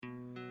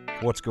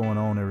What's going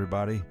on,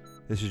 everybody?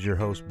 This is your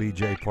host,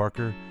 BJ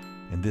Parker,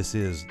 and this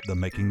is the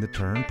Making the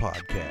Turn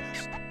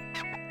podcast.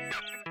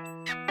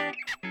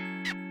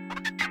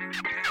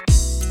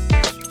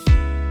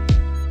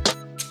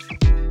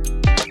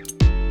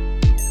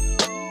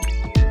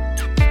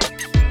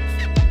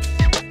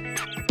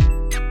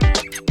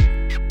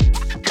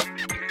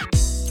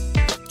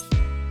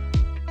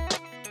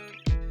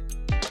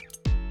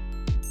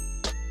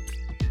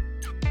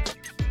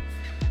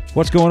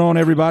 What's going on,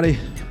 everybody?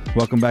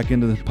 Welcome back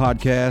into the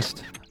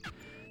podcast.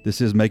 This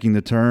is Making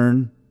the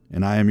Turn,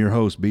 and I am your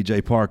host,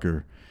 BJ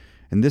Parker.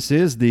 And this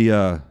is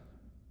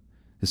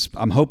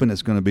I'm hoping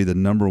it's going to be the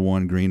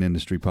 #1 green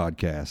industry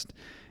podcast.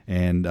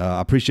 And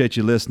I appreciate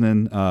you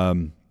listening.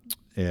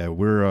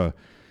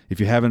 If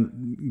you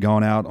haven't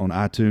gone out on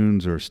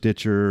iTunes or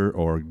Stitcher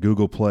or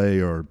Google Play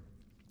or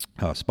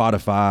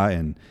Spotify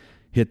and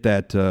hit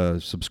that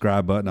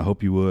subscribe button, I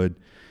hope you would.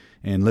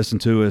 And listen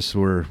to us.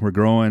 We're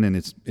growing, and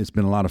it's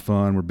been a lot of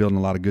fun. We're building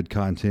a lot of good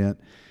content.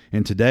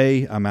 And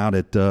today I'm out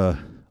at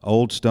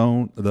Old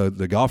Stone,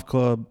 the golf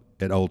club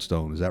at Old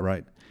Stone. Is that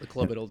right? The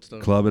club at Old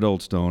Stone. Club at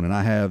Old Stone, and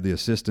I have the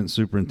assistant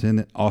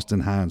superintendent Austin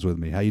Hines with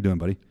me. How you doing,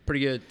 buddy?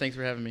 Pretty good. Thanks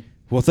for having me.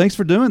 Well, thanks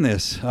for doing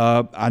this.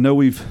 I know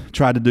we've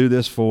tried to do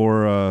this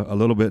for a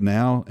little bit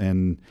now,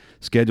 and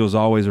schedules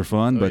always are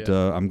fun. But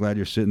I'm glad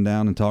you're sitting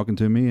down and talking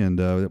to me, and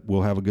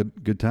we'll have a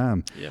good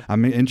time. Yeah.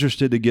 I'm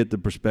interested to get the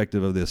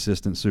perspective of the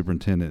assistant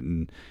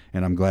superintendent,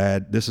 and I'm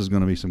glad this is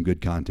going to be some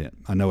good content.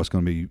 I know it's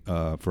going to be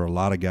for a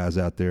lot of guys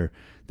out there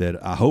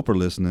that I hope are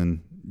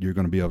listening. You're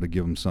going to be able to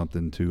give them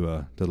something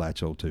to latch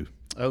hold to.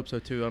 I hope so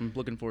too. I'm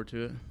looking forward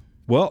to it.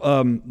 Well,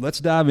 let's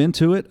dive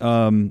into it.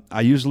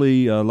 I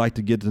usually like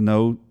to get to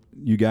know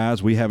you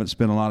guys. We haven't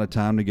spent a lot of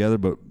time together,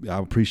 but I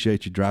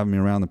appreciate you driving me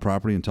around the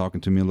property and talking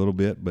to me a little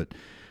bit. But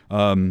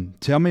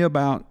tell me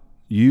about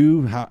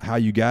you, how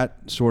you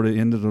got sort of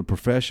into the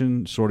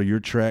profession, sort of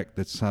your trek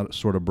that's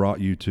sort of brought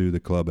you to the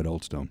club at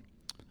Old Stone.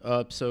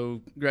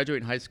 So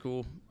graduating high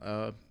school,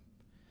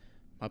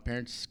 my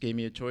parents gave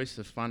me a choice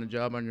to find a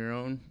job on your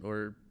own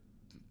or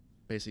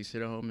basically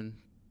sit at home and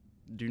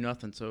do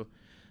nothing. So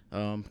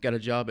got a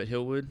job at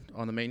Hillwood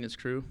on the maintenance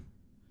crew.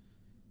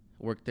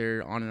 Worked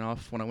there on and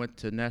off when I went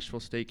to Nashville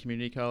State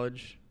Community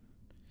College,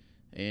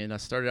 and I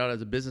started out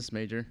as a business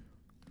major.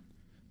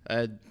 I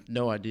had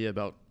no idea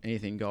about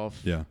anything golf.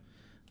 Yeah.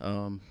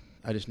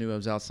 I just knew I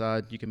was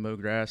outside. You can mow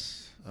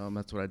grass.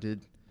 That's what I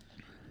did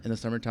in the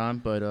summertime.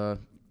 But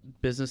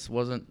business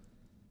wasn't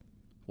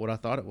what I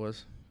thought it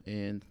was,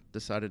 and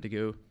decided to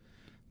go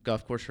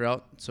golf course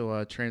route. So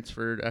I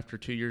transferred after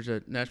 2 years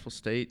at Nashville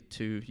State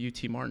to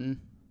UT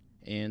Martin,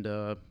 and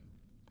I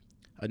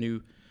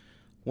knew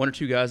one or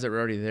two guys that were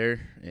already there,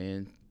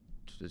 and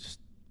just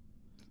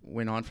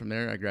went on from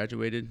there. I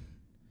graduated.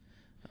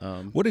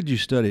 What did you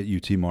study at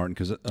UT Martin?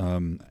 Because,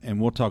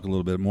 and we'll talk a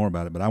little bit more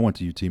about it, but I went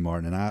to UT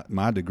Martin, and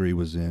my degree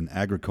was in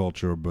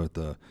agriculture, but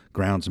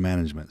grounds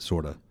management,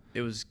 sort of.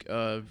 It was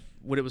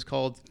what it was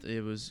called.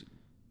 It was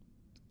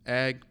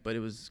ag, but it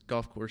was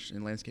golf course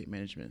and landscape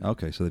management.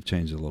 Okay, so they've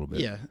changed it a little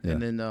bit. Yeah.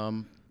 And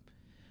then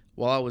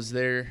while I was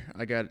there,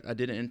 I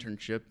did an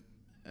internship.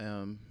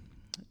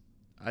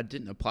 I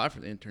didn't apply for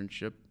the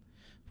internship,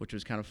 which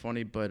was kind of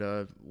funny, but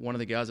one of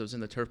the guys that was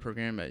in the turf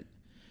program at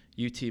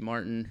UT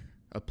Martin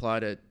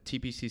applied at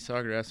TPC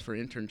Sawgrass for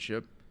an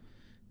internship,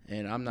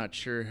 and I'm not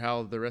sure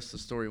how the rest of the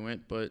story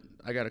went, but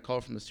I got a call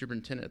from the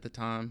superintendent at the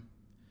time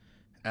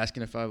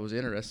asking if I was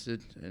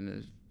interested,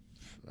 and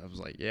I was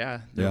like,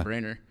 yeah,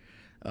 no-brainer.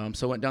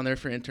 So I went down there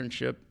for an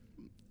internship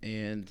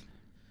and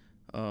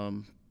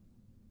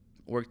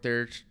worked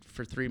there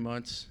for 3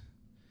 months,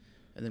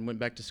 and then went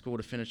back to school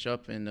to finish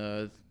up,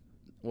 and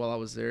while I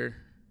was there,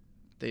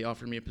 they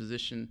offered me a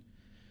position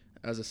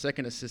as a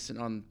second assistant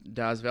on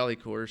Dow's Valley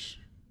course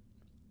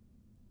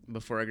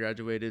before I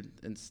graduated.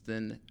 And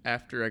then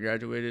after I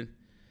graduated,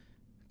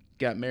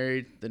 got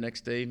married. The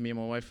next day, me and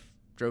my wife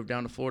drove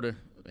down to Florida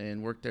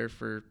and worked there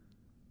for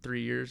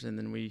 3 years, and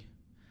then we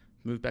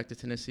moved back to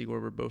Tennessee, where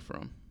we're both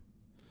from.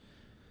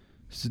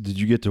 So did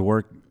you get to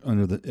work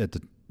at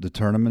the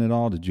tournament at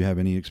all? Did you have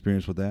any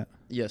experience with that?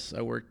 Yes,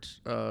 I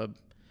worked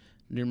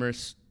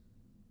numerous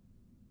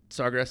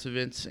Sawgrass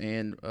events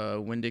and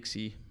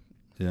Winn-Dixie.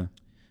 Yeah.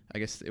 I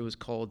guess it was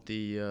called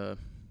the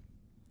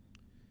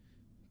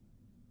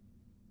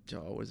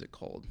what is it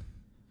called?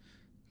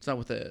 It's not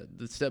with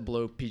the step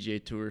below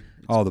PGA Tour.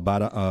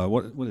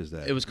 What is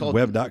that? It was called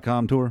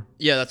Web.com Tour?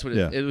 Yeah, that's what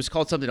it was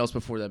called. Something else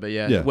before that, but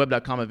yeah.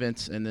 Web.com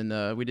events, and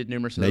then we did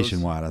numerous of those.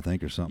 Nationwide, I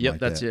think, or something like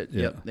that. Yep, that's it.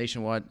 Yeah. Yep,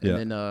 nationwide. Yeah.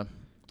 And then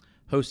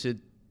hosted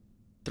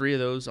 3 of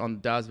those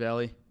on Dow's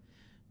Valley,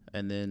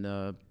 and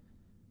then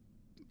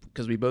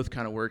because we both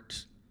kind of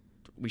worked,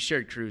 we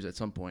shared crews at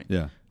some point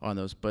on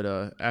those. But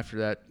after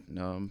that,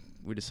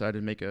 we decided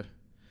to make a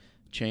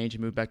change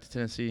and move back to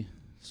Tennessee.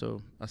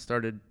 So I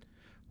started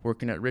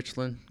working at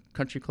Richland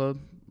Country Club,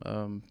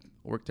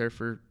 worked there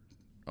for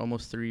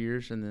almost 3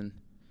 years, and then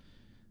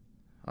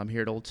I'm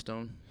here at Old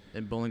Stone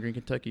in Bowling Green,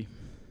 Kentucky.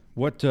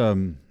 What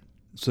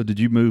So did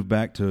you move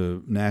back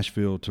to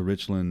Nashville to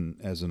Richland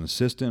as an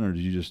assistant, or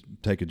did you just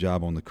take a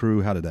job on the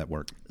crew? How did that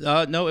work?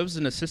 No, it was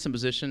an assistant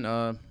position.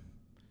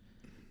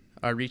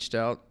 I reached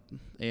out,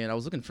 and I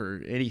was looking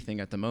for anything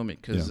at the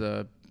moment because,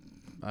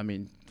 I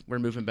mean, we're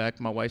moving back.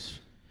 My wife's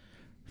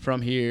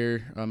from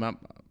here.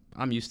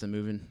 I'm used to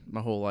moving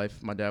my whole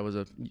life. My dad was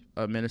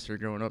a minister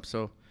growing up,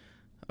 so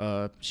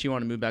she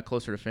wanted to move back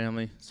closer to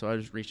family. So I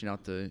was just reaching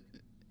out to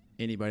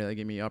anybody that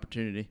gave me the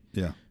opportunity.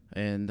 Yeah.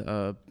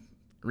 And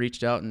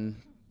reached out, and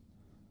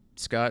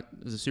Scott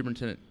is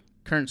a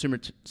current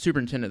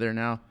superintendent there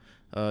now,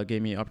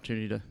 gave me an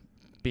opportunity to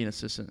be an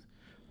assistant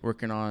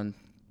working on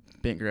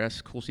bent grass,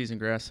 cool season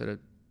grass. That's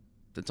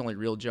the only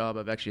real job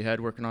I've actually had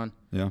working on.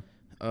 Yeah.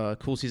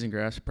 Cool season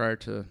grass prior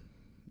to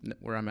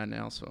where I'm at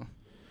now. So.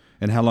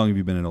 And how long have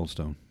you been at Old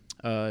Stone?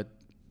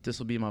 This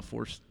will be my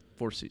fourth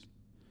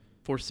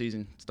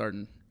season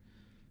starting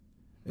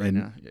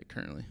now,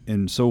 currently.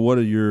 And so, what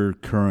are your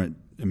current?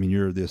 I mean,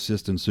 you're the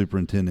assistant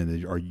superintendent.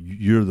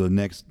 You're the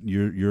next?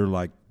 You're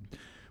like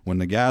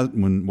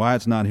when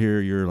Wyatt's not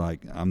here, you're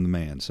like, I'm the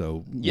man.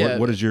 So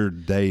what does your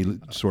day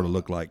sort of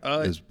look like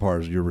as far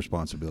as your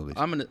responsibilities?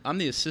 I'm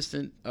the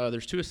assistant.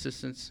 There's two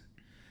assistants,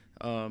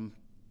 but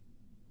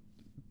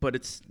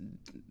it's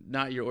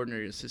not your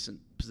ordinary assistant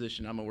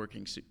position. I'm a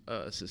working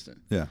assistant.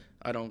 Yeah.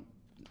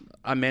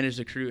 I manage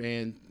the crew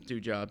and do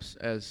jobs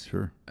as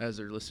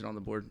they're listed on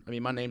the board. I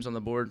mean, my name's on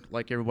the board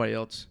like everybody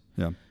else.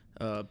 Yeah.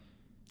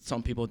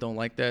 Some people don't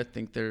like that,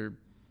 think they're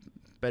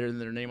better than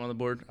their name on the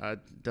board. It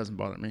doesn't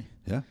bother me.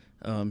 Yeah.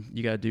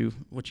 You got to do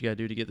what you got to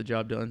do to get the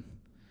job done.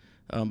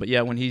 But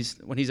yeah, when he's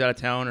out of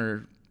town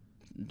or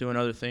doing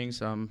other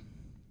things,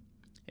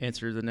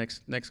 answer the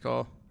next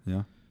call.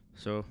 Yeah.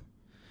 So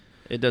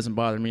it doesn't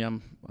bother me.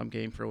 I'm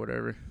game for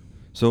whatever.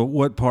 So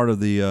what part of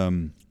the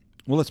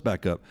well, let's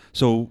back up.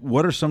 So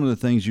what are some of the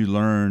things you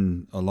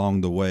learned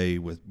along the way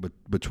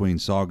between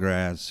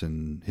Sawgrass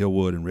and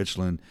Hillwood and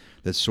Richland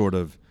that sort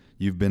of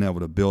you've been able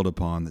to build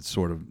upon that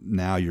sort of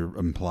now you're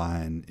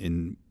implying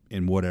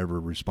in whatever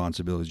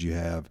responsibilities you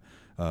have?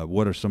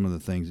 What are some of the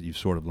things that you've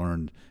sort of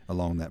learned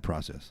along that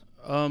process?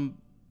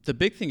 The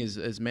big thing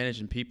is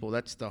managing people.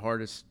 That's the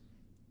hardest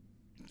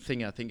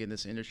thing, I think, in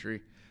this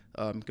industry.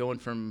 Going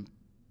from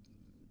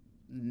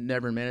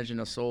never managing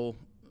a soul,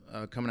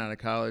 coming out of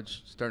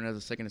college, starting as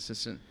a second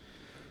assistant,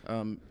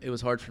 it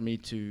was hard for me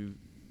to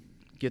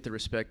get the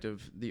respect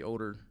of the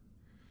older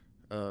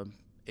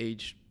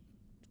age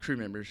crew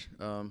members,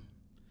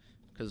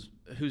 because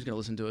who's going to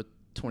listen to a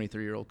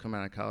 23-year-old come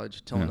out of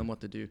college telling them what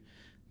to do?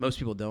 Most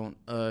people don't.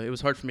 It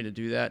was hard for me to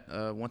do that.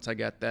 Once I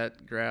got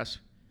that grasp,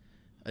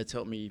 it's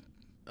helped me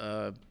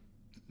kind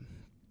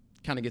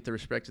of get the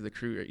respect of the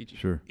crew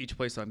each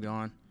place I've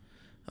gone.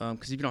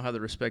 Because if you don't have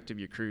the respect of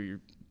your crew,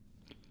 you're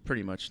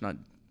pretty much not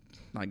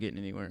getting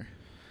anywhere.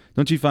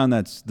 Don't you find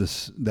that's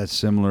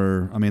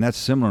similar? I mean, that's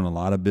similar in a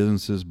lot of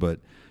businesses, but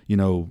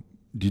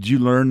did you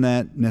learn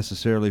that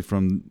necessarily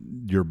from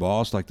your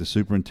boss, like the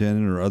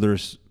superintendent or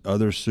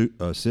other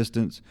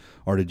assistants,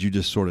 or did you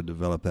just sort of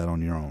develop that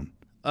on your own?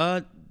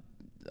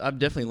 I've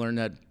definitely learned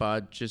that by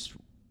just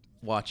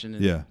watching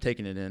and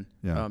taking it in.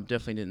 Yeah.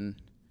 Definitely didn't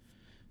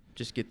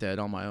just get that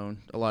on my own.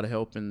 A lot of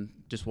help and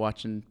just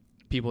watching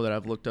people that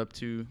I've looked up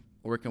to,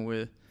 working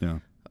with. Yeah.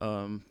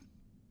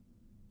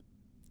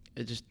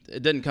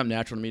 It didn't come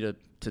natural to me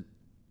to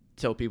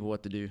tell people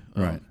what to do.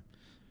 Right.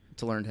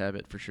 To learn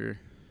habit for sure.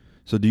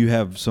 So do you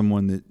have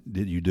someone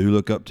that you do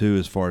look up to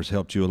as far as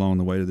helped you along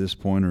the way to this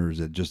point, or is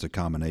it just a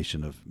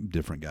combination of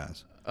different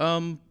guys?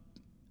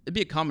 It'd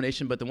be a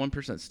combination, but the one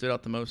person that stood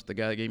out the most, the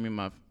guy that gave me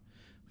my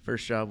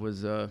first job,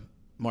 was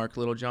Mark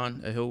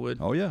Littlejohn at Hillwood.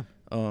 Oh, yeah.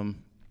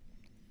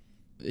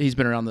 He's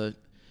been around the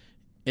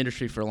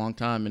industry for a long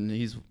time, and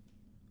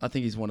I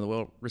think he's one of the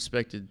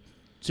well-respected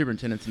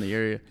superintendents in the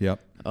area. Yep.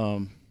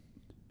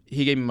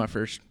 He gave me my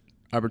first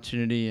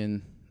opportunity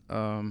and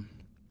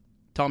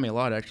taught me a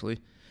lot, actually.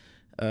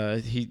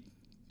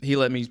 He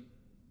let me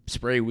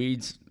spray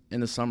weeds in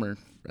the summer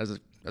as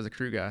a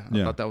crew guy.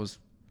 I thought that was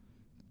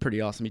pretty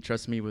awesome. He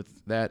trusted me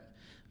with that.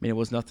 I mean, it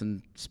was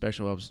nothing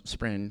special. I was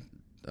spraying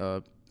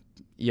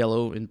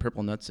yellow and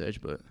purple nutsedge,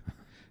 but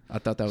I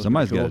thought that was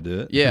somebody's cool. got to do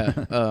it.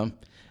 Yeah.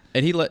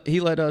 And he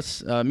let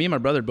us. Me and my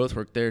brother both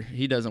worked there.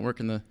 He doesn't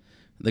work in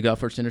the golf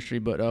course industry,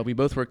 but we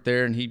both worked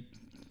there. And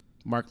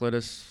Mark let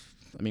us,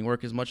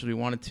 work as much as we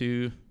wanted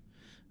to.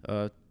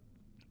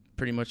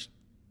 Pretty much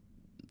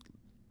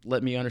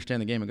let me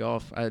understand the game of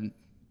golf. I had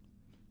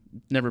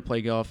never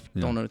played golf,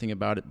 don't know anything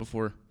about it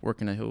before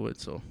working at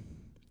Hillwood,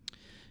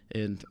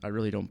 and I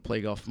really don't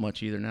play golf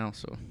much either now.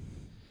 So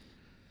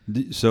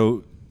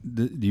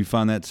do you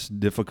find that's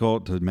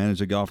difficult to manage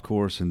a golf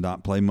course and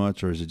not play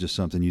much, or is it just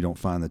something you don't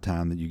find the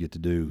time that you get to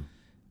do?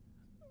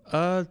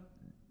 I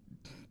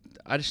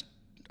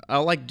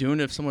like doing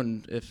it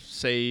if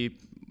say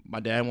my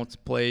dad wants to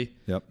play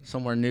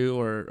somewhere new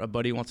or a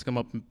buddy wants to come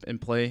up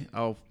and play,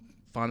 I'll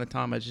find the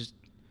time.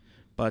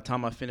 By the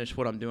time I finish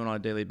what I'm doing on a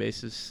daily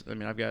basis,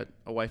 I've got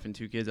a wife and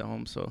 2 kids at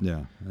home, so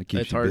that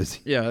keeps it's you hard. busy.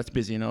 Yeah, that's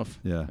busy enough.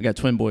 Yeah, I got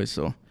twin boys,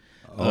 so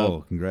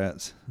Oh,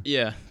 congrats.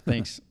 Yeah,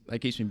 thanks. That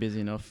keeps me busy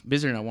enough.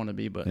 Busier than I want to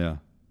be, but Yeah.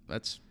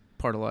 that's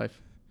part of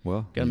life.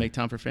 Well, Got to make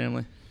time for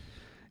family.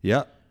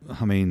 Yeah.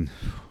 I mean,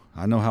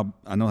 I know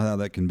how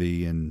that can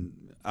be. And,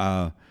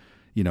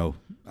 you know,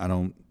 I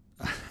don't,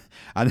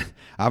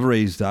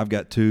 I've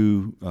got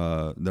two,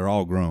 they're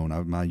all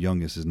grown. My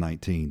youngest is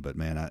 19, but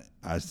man,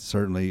 I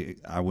certainly,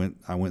 I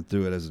went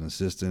through it as an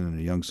assistant and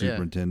a young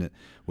superintendent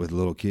with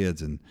little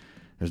kids, and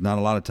there's not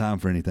a lot of time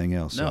for anything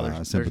else. No, so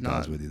I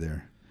sympathize not. with you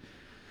there.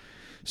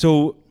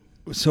 So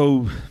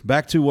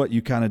back to what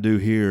you kind of do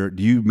here.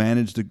 Do you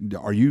manage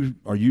are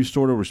you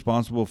sort of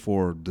responsible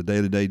for the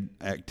day-to-day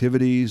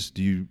activities?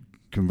 Do you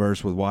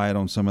converse with Wyatt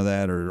on some of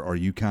that, or are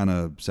you kind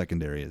of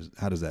secondary?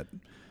 How does that?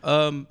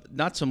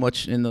 Not so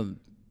much in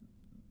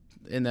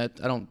that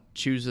I don't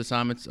choose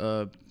assignments.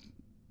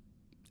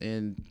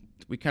 And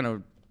he kind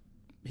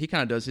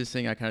of does his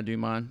thing. I kind of do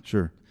mine.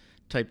 Sure.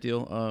 Type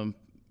deal.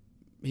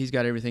 He's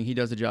got everything. He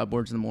does the job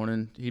boards in the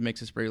morning. He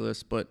makes a spray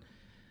list, but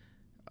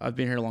I've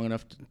been here long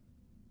enough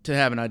to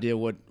have an idea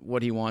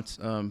what he wants.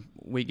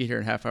 We get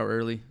here a half hour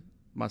early,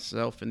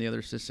 myself and the other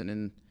assistant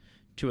and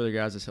two other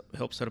guys that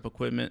help set up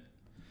equipment.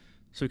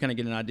 So we kind of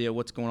get an idea of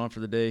what's going on for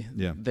the day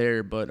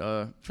there. But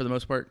for the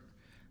most part,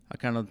 I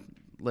kind of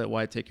let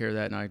Wyatt take care of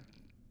that, and I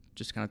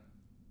just kind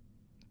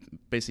of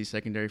basically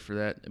secondary for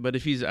that. But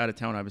if he's out of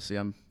town, obviously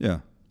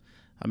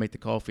I make the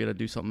call if we had to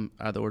do something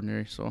out of the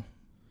ordinary. So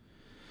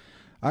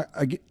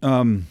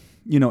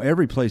you know,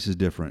 every place is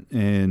different,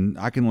 and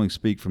I can only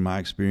speak from my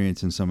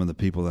experience and some of the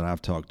people that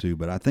I've talked to,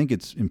 but I think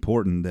it's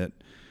important that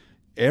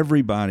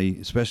everybody,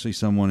 especially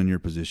someone in your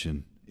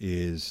position,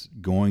 is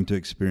going to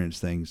experience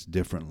things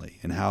differently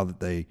and how that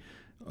they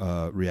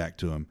react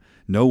to them.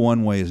 No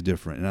one way is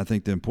different, and I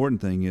think the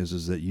important thing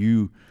is that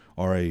you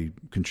are a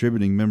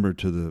contributing member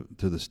to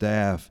the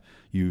staff.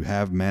 You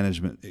have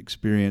management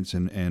experience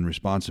and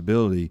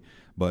responsibility,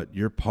 but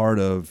you're part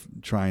of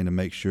trying to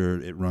make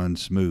sure it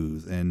runs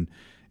smooth.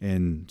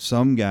 And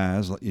some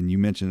guys, and you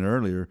mentioned it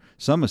earlier,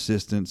 some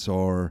assistants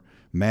are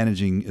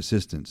managing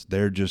assistants.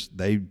 They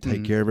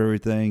take care of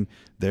everything.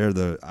 They're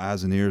the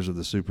eyes and ears of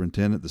the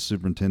superintendent. The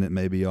superintendent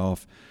may be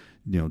off,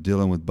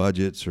 dealing with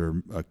budgets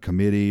or a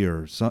committee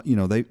or some,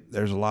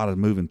 there's a lot of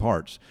moving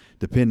parts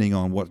depending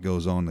on what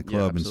goes on in the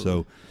club. And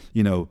so,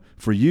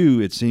 for you,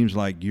 it seems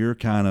like you're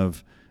kind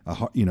of,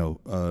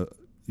 a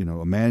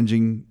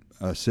managing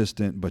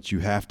assistant, but you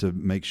have to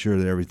make sure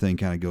that everything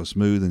kind of goes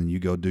smooth, and you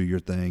go do your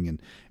thing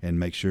and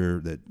make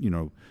sure that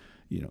you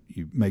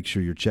make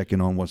sure you're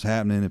checking on what's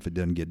happening. If it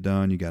doesn't get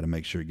done, you got to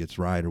make sure it gets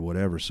right or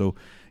whatever. So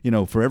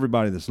for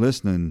everybody that's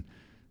listening,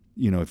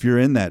 if you're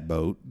in that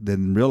boat,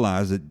 then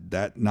realize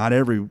that not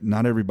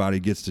everybody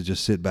gets to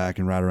just sit back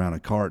and ride around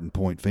a cart and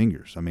point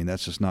fingers. I mean,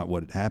 that's just not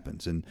what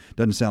happens, and it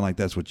doesn't sound like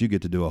that's what you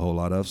get to do a whole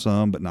lot of.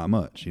 Some, but not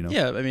much.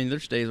 Yeah, I mean,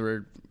 there's days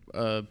where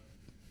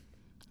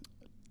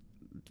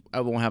I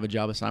won't have a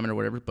job assignment or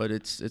whatever, but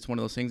it's one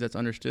of those things that's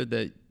understood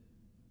that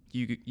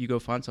you go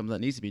find something that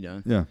needs to be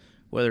done. Yeah.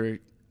 Whether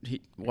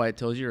Wyatt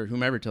tells you or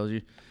whomever tells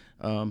you.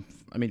 I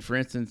mean, for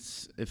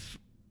instance, if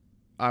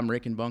I'm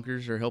raking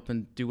bunkers or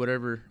helping do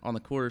whatever on the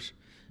course,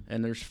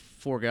 and there's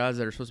 4 guys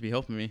that are supposed to be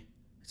helping me,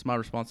 it's my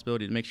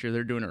responsibility to make sure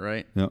they're doing it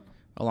right,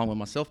 along with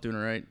myself doing it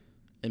right,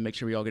 and make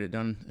sure we all get it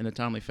done in a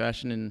timely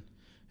fashion and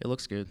it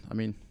looks good. I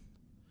mean,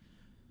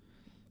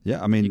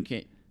 you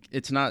can't.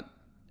 It's not.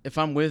 If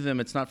I'm with them,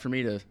 it's not for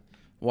me to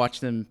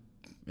watch them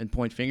and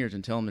point fingers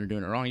and tell them they're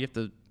doing it wrong. You have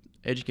to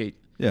educate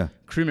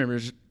crew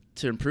members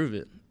to improve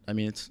it. I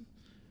mean,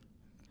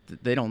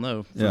 they don't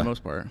know for the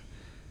most part.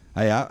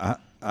 Hey,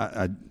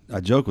 I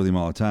joke with him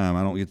all the time.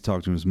 I don't get to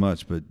talk to him as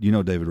much, but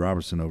David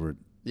Robertson over at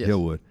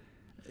Hillwood.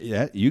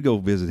 Yeah, you go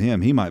visit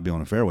him. He might be on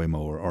a fairway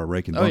mower or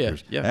raking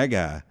bunkers. Yeah. That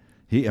guy.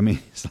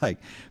 It's like,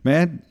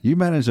 man, you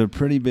manage a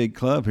pretty big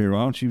club here.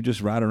 Why don't you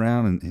just ride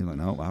around? And he's like,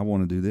 no, I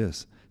want to do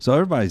this. So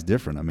everybody's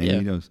different. I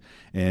mean,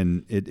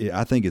 and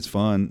I think it's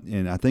fun,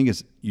 and I think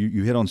it's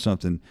you hit on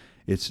something.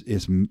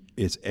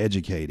 It's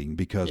educating,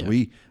 because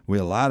we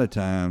a lot of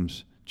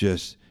times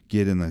just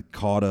get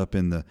caught up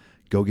in the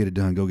go get it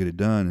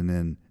done,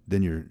 and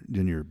then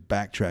you're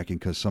backtracking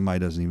because somebody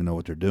doesn't even know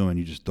what they're doing.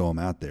 You just throw them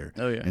out there.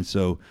 Oh yeah. And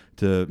so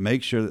to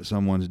make sure that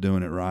someone's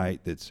doing it right,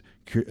 that's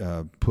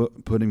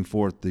putting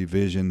forth the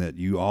vision that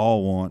you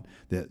all want,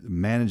 that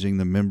managing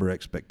the member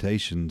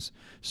expectations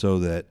so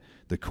that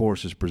the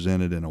course is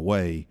presented in a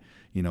way,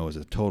 as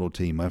a total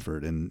team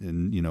effort.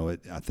 And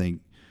I think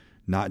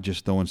not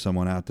just throwing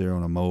someone out there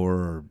on a mower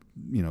or,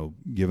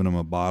 giving them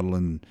a bottle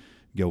and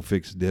go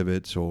fix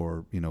divots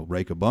or,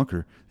 rake a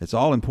bunker. It's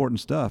all important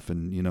stuff.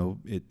 And,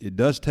 it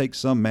does take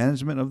some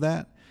management of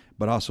that,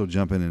 but also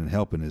jumping in and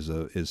helping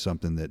is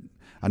something that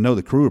I know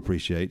the crew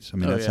appreciates. I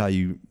mean, that's how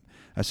you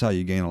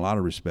gain a lot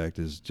of respect,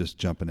 is just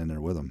jumping in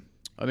there with them.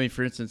 I mean,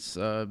 for instance,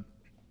 the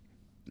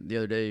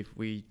other day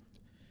we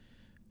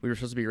were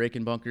supposed to be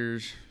raking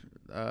bunkers.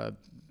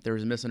 There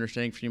was a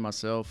misunderstanding between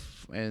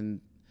myself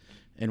and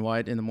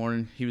Wyatt in the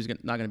morning. He was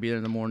not going to be there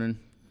in the morning.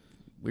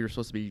 We were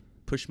supposed to be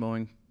push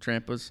mowing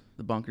trampas,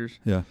 the bunkers,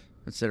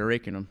 instead of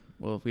raking them.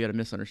 Well, we had a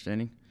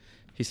misunderstanding.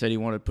 he said he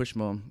wanted to push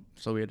mow him,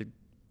 so we had to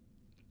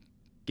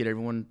get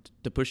everyone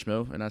to push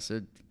mow. And I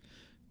said,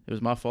 it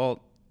was my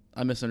fault.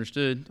 I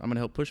misunderstood. I'm going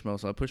to help push mow.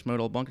 So I push mowed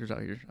all bunkers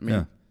out here. I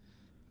mean,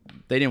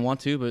 they didn't want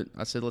to, but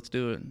I said, let's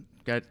do it.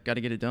 Got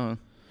to get it done.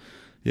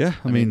 Yeah,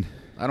 I mean,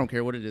 I don't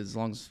care what it is, as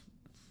long as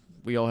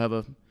we all have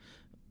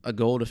a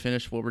goal to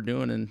finish what we're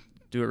doing and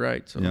do it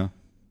right. So yeah.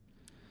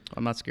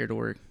 I'm not scared to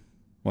work.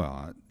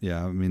 Well,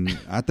 yeah, I mean,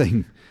 I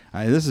think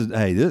this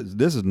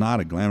is not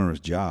a glamorous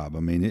job. I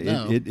mean,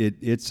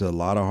 it's a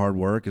lot of hard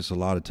work. It's a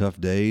lot of tough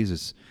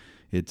days.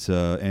 It's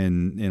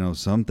and you know,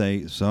 some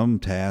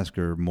tasks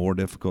are more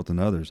difficult than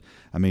others.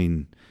 I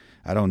mean,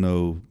 I don't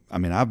know. I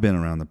mean, I've been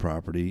around the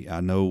property.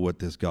 I know what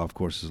this golf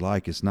course is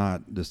like. It's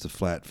not just a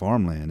flat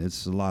farmland.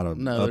 It's a lot of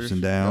ups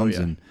and downs,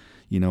 and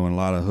you know, and a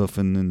lot of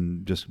hoofing,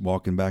 and just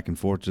walking back and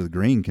forth to the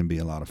green can be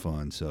a lot of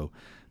fun. So,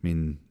 I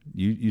mean,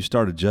 you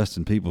start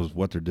adjusting people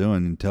what they're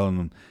doing and telling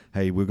them,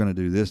 hey, we're going to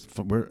do this.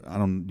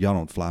 Y'all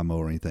don't fly mow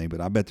or anything, but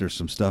I bet there's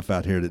some stuff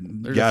out here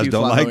that guys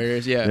don't like.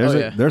 Areas,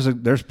 yeah.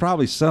 There's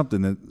probably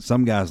something that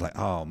some guys like,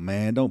 oh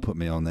man, don't put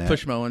me on that.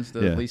 Push mowing's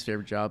the least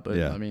favorite job, but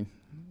I mean,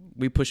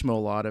 we push mow a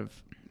lot of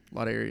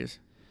areas.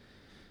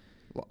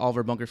 All of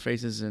our bunker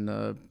faces and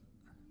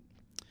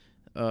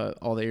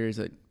all the areas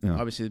that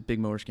obviously the big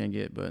mowers can't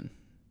get, but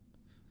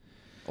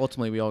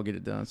ultimately we all get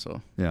it done.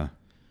 So yeah.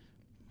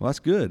 Well, that's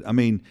good. I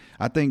mean,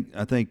 I think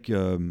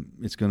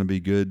it's going to be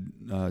good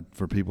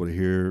for people to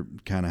hear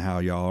kind of how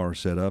y'all are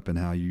set up and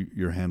how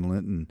you're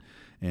handling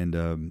it, and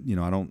you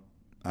know,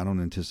 I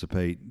don't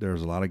anticipate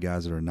there's a lot of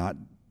guys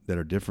that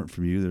are different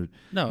from you.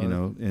 No, you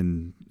know,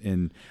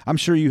 and I'm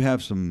sure you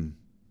have some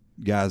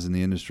guys in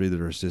the industry that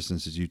are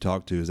assistants that you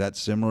talk to. Is that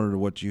similar to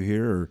what you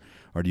hear,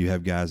 or do you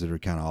have guys that are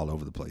kind of all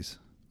over the place?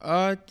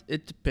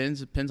 It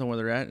depends. It depends on where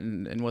they're at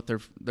and what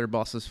their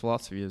boss's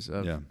philosophy is.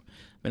 I mean,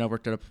 I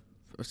worked at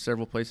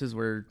several places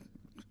where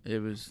it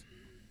was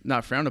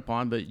not frowned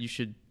upon, but you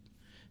should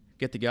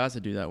get the guys to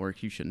do that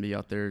work. You shouldn't be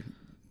out there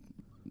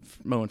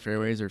mowing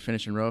fairways or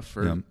finishing rough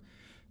for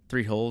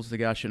 3 holes. The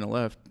guy shouldn't have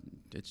left.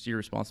 It's your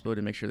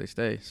responsibility to make sure they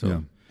stay.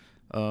 So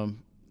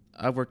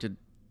I've worked at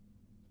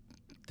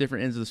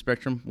different ends of the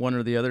spectrum, one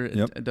or the other.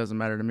 It doesn't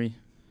matter to me.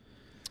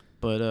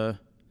 But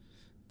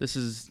this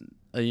is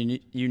a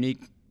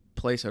unique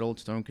place at Old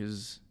Stone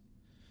because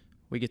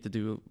we get to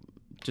do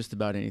just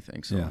about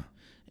anything. So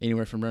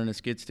anywhere from running a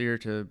skid steer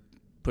to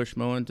push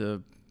mowing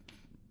to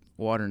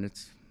watering,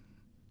 it's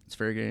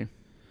fair game.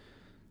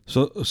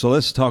 So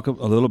let's talk a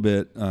little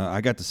bit.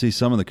 I got to see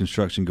some of the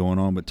construction going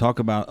on, but talk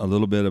about a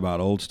little bit about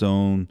Old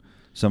Stone,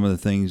 some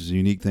of the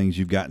unique things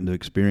you've gotten to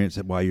experience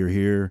while you're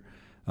here,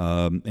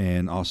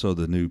 and also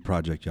the new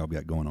project y'all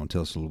got going on.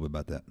 Tell us a little bit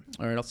about that.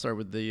 All right, I'll start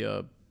with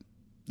the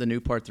new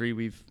part 3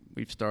 we've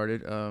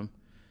started.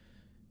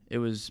 It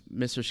was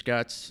Mr.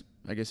 Scott's,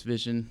 I guess,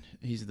 vision.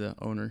 He's the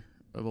owner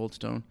of Old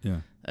Stone.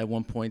 Yeah. At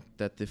one point,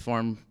 that the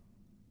farm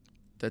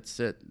that's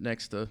set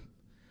next to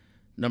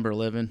number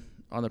 11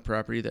 on the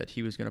property, that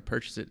he was going to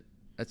purchase it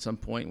at some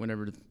point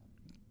whenever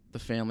the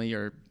family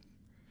or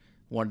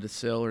wanted to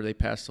sell or they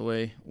passed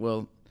away.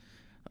 Well,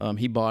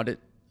 he bought it,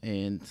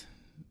 and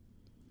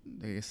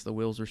I guess the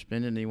wheels were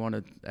spinning, and he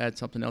wanted to add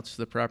something else to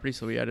the property,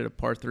 so we added a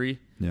par 3.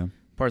 Yeah.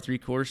 Par 3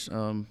 course.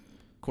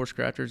 Course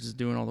Crafters is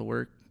doing all the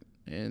work.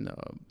 And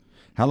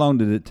how long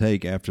did it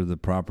take after the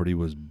property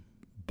was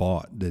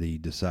bought did he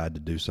decide to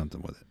do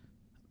something with it?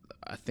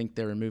 I think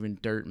they were moving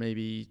dirt.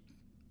 Maybe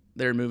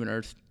they were moving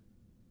earth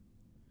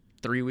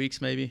 3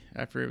 weeks maybe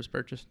after it was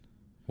purchased.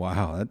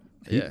 Wow.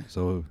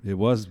 So it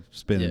was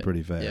spinning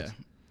pretty fast. Yeah.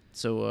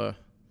 So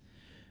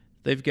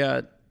they've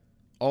got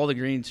all the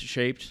greens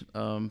shaped,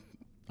 all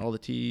the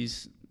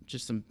tees,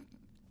 just some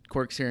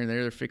quirks here and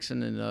there. They're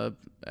fixing and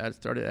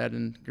started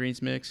adding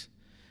greens mix.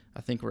 I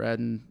think we're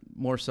adding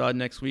more sod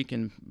next week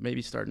and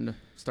maybe start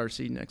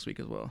seeding next week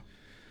as well.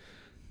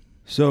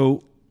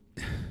 So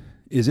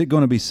is it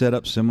going to be set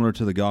up similar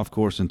to the golf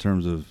course in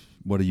terms of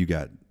what do you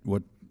got?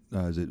 What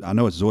is it? I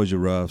know it's Zoysia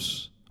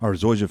roughs or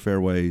Zoysia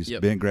fairways,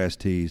 bent grass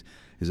tees.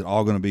 Is it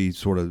all going to be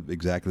sort of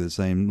exactly the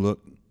same look?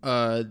 It's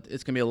going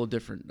to be a little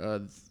different.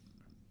 The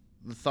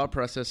thought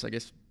process, I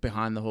guess,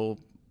 behind the whole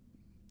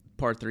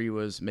par 3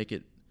 was make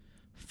it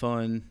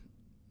fun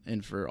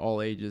and for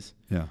all ages.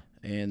 Yeah.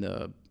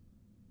 And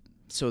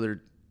so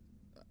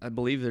I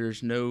believe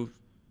there's no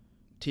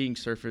teeing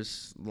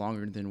surface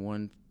longer than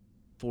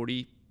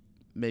 140,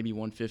 maybe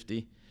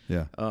 150.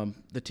 Yeah.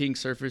 The teeing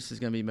surface is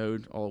going to be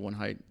mowed all at one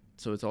height,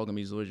 so it's all going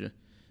to be Zoysia.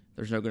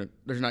 There's not going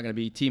to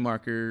be tee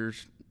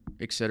markers,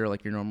 etc.,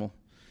 like your normal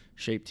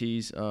shape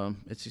tees.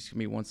 It's just going to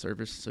be one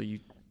surface, so you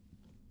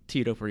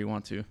tee it up where you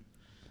want to.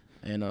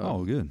 And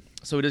good.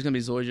 So it is going to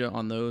be Zoysia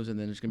on those, and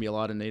then there's going to be a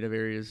lot of native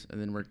areas, and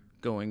then we're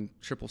going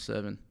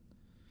 777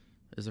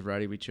 is the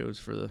variety we chose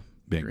for the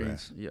bent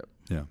grass. Yep.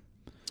 Yeah.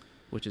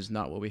 Which is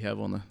not what we have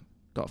on the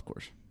golf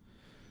course.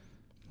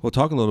 Well,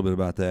 talk a little bit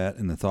about that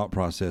and the thought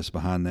process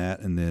behind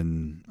that, and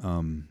then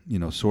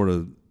sort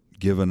of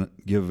give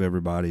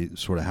everybody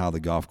sort of how the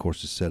golf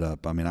course is set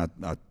up. I mean, I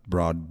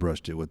broad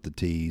brushed it with the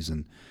tees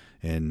and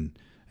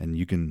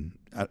you can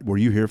were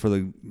you here for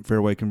the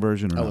fairway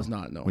conversion? Or I no? was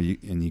not. No. Well,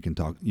 you can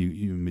talk. But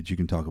you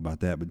can talk about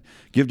that. But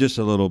give just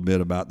a little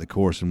bit about the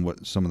course and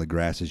what some of the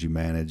grasses you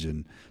manage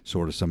and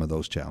sort of some of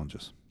those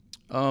challenges.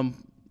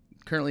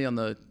 Currently on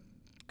the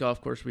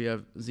golf course, we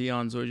have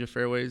Xeon Zoysia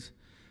fairways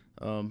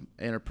and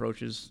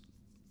approaches.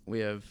 We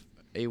have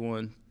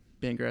A1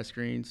 bent grass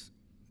greens,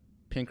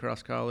 pin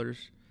cross collars,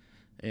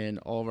 and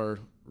all of our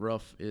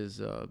rough is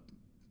a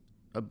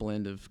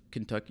blend of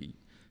Kentucky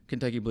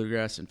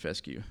bluegrass and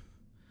fescue.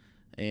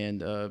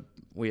 And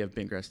we have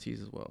bent grass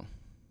tees as well.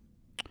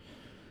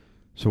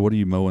 So what are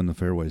you mowing the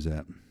fairways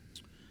at?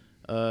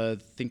 I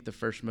think the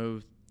first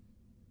mow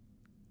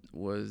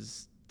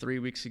was 3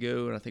 weeks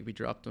ago, and I think we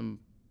dropped them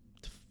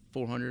to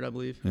 400, I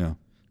believe. Yeah.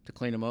 To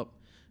clean them up.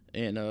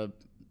 And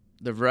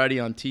the variety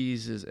on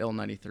tees is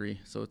L93,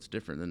 so it's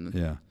different than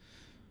yeah.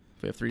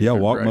 We have 3 Do y'all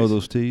different walk mow varieties.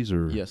 those tees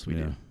or? Yes, we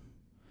do.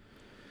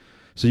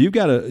 So you've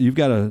got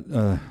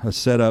a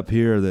setup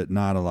here that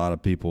not a lot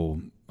of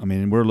people. I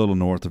mean, we're a little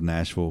north of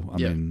Nashville. I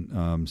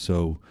mean,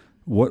 so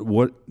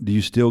what do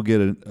you still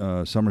get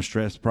summer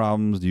stress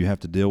problems? Do you have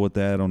to deal with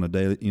that on a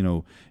daily? You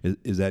know,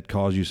 is that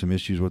cause you some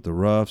issues with the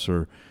roughs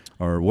or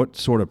what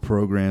sort of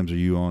programs are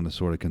you on to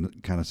sort of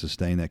kind of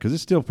sustain that? Because it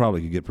still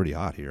probably could get pretty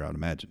hot here, I'd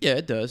imagine. Yeah,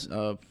 it does.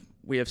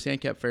 We have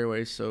sand cap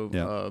fairways,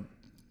 so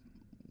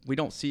we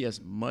don't see as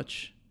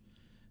much,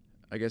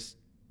 I guess,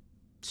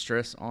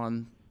 stress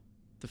on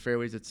the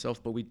fairways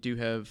itself, but we do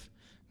have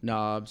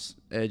knobs,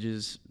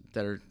 edges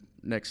that are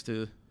next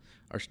to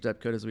our step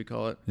cut, as we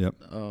call it. Yep.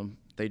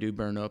 They do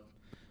burn up.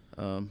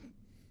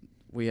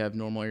 We have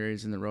normal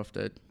areas in the rough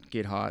that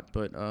get hot,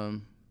 but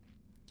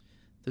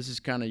this is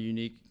kind of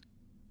unique.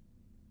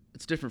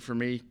 It's different for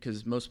me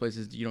because most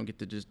places you don't get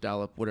to just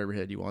dial up whatever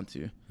head you want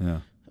to.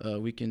 Yeah.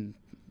 We can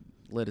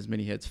let as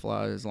many heads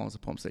fly as long as the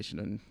pump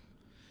station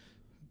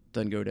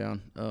doesn't go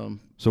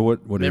down. So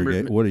what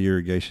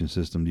irrigation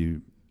system do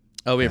you?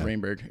 Oh, we have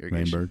Rainbird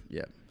irrigation. Rainbird?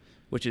 Yeah.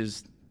 Which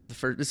is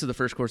this is the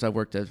first course I've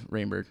worked at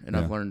Rainbird, and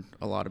I've learned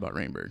a lot about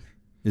Rainbird.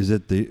 Is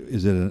it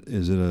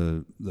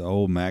the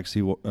old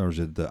Maxi or is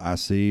it the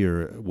IC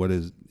or what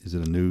is it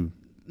a new?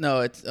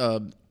 No, it's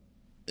the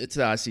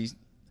IC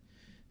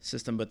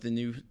system, but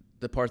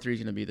the par 3 is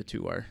going to be the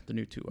 2-wire, the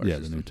new 2-wire. Yeah,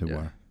 system. the new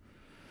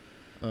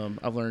 2-wire.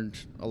 I've learned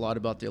a lot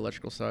about the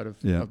electrical side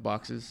of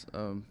boxes,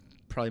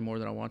 probably more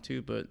than I want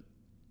to, but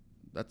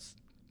I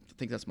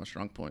think that's my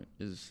strong point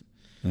is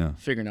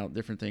figuring out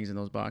different things in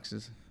those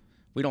boxes.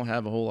 We don't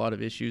have a whole lot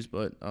of issues,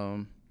 but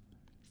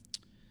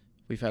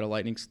we've had a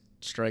lightning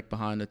strike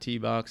behind the tee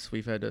box.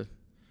 We've had to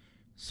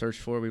search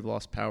for it. We've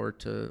lost power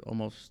to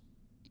almost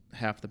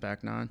half the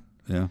back nine.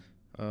 Yeah.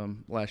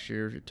 Last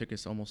year, it took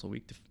us almost a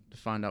week to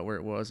find out where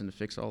it was and to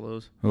fix all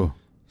those. Oh.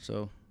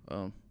 So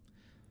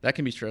that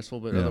can be stressful,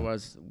 but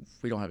otherwise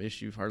we don't have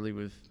issue hardly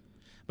with.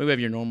 We have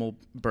your normal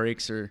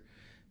brakes or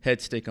head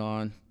stick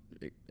on,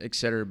 et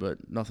cetera,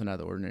 but nothing out of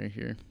the ordinary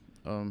here.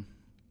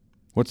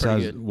 What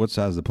size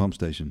is the pump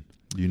station?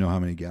 Do you know how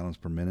many gallons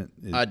per minute?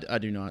 I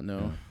do not know.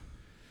 Yeah.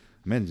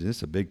 Man, this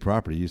is a big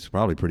property. It's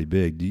probably pretty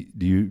big.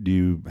 Do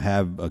you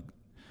have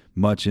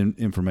much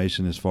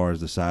information as far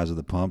as the size of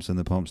the pumps in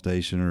the pump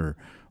station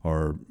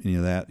or any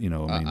of that? You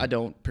know, I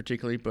don't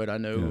particularly, but I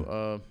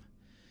know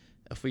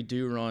if we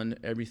do run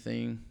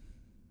everything,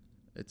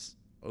 it's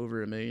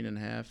over $1.5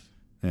 million.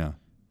 Yeah.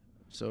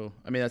 So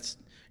I mean that's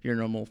your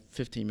normal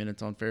 15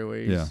 minutes on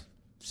fairways,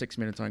 6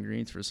 minutes on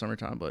greens for the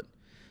summertime, but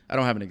I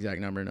don't have an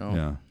exact number. No.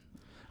 Yeah.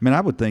 I mean,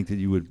 I would think that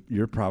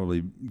you're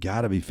probably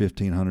got to be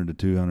 1,500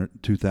 to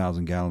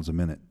 2,000 gallons a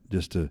minute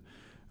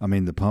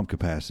the pump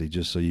capacity,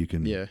 just so you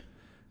can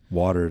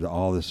water to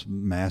all this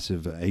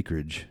massive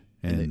acreage.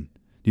 And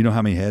do you know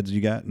how many heads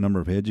you got, number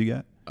of heads you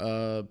got?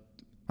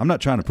 I'm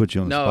not trying to put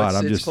you on the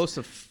spot. It's close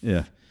to,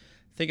 I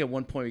think at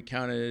one point we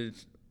counted,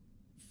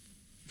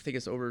 I think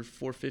it's over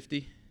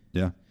 450.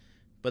 Yeah.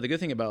 But the good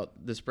thing about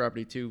this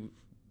property too,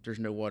 there's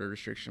no water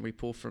restriction. We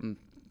pull from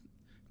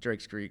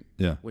Drake's Creek,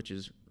 which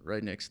is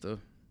right next to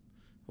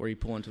where you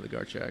pull into the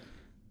Garchak.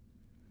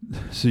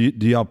 So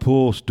do y'all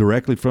pull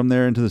directly from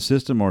there into the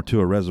system or to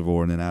a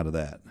reservoir and then out of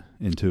that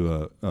into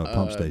a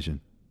pump station?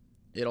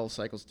 It all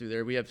cycles through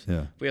there. We have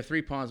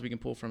 3 ponds we can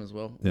pull from as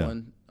well. Yeah.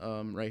 One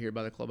right here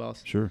by the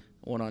clubhouse. Sure.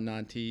 One on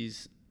 9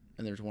 tees,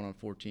 and there's one on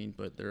 14,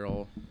 but they're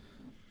all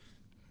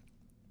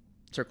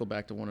circle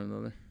back to one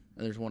another.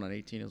 And there's one on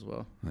 18 as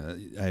well.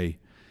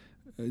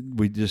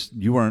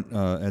 You weren't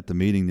at the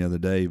meeting the other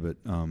day, but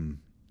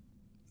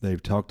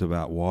they've talked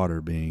about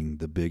water being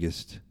the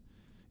biggest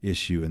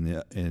issue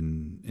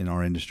in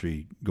our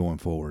industry going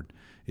forward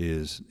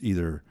is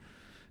either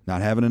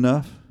not having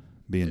enough,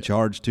 being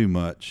charged too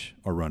much,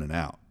 or running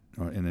out.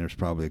 And there's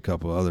probably a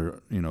couple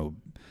other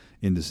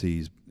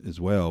indices as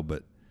well.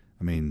 But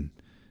I mean,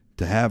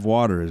 to have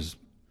water is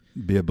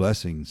be a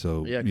blessing.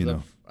 So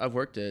I've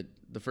worked at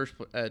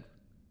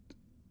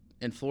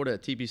in Florida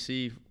at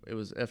TBC. It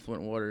was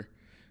effluent water.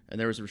 And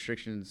there was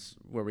restrictions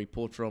where we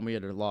pulled from. We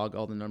had to log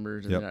all the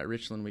numbers. And then at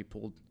Richland, we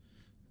pulled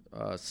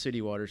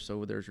city water.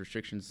 So there's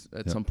restrictions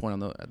at some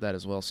point on that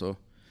as well. So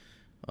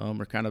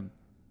we're kind of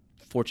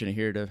fortunate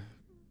here to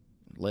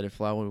let it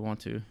fly when we want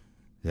to.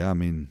 Yeah, I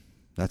mean,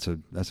 that's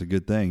a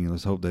good thing.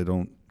 Let's hope they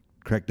don't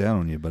crack down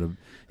on you. But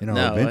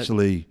No,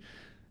 eventually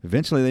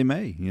they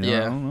may. I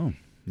Yeah. don't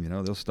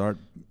know. They'll start.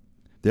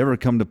 If they ever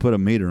come to put a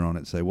meter on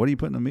it, say, "What are you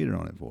putting a meter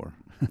on it for?"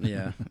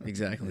 Yeah,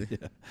 exactly.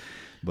 Yeah.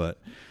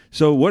 But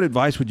so, what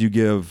advice would you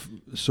give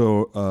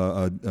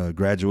a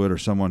graduate or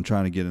someone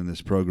trying to get in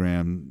this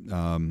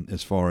program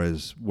as far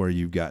as where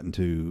you've gotten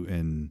to,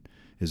 and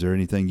is there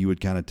anything you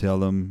would kind of tell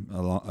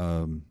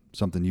them,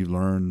 something you've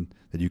learned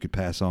that you could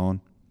pass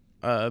on?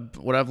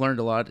 What I've learned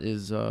a lot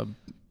is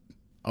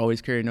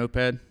always carry a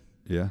notepad.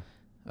 Yeah.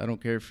 I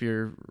don't care if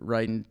you're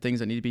writing things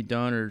that need to be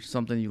done or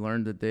something you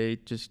learned the day,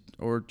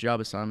 or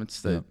job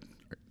assignments that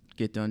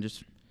get done.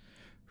 Just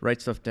write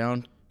stuff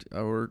down,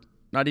 or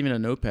not even a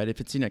notepad.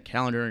 If it's in a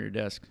calendar on your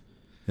desk.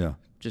 Yeah.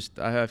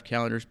 I have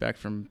calendars back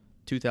from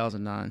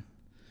 2009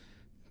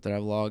 that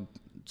I've logged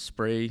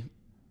sprays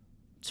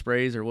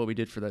or what we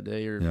did for that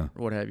day or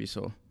what have you.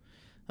 So,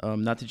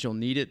 not that you'll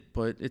need it,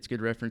 but it's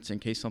good reference in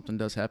case something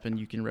does happen.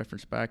 You can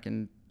reference back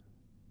and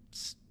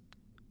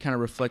kind of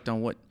reflect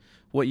on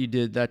what you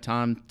did that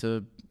time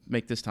to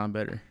make this time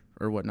better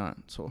or whatnot.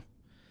 So,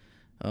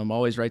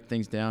 always write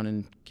things down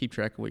and keep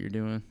track of what you're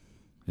doing.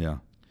 Yeah.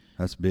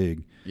 That's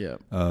big. Yeah.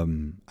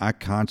 I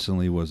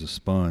constantly was a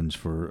sponge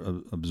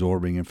for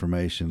absorbing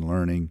information,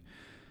 learning.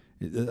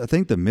 I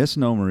think the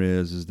misnomer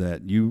is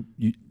that you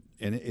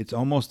and it's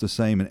almost the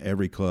same in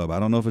every club. I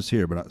don't know if it's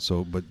here,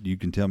 but you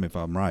can tell me if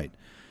I'm right.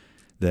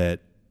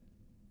 That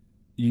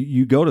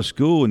you go to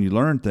school and you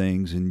learn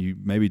things and you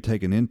maybe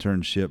take an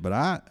internship, but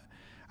I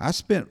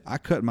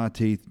cut my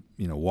teeth,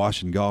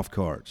 washing golf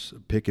carts,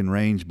 picking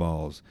range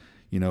balls,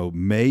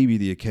 maybe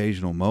the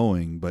occasional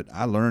mowing, but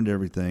I learned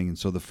everything. And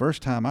so the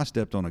first time I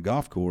stepped on a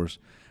golf course,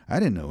 I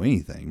didn't know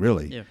anything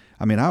really. Yeah.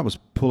 I mean, I was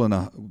pulling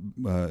at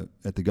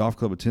the golf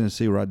club of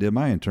Tennessee where I did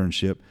my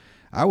internship.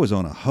 I was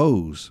on a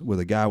hose with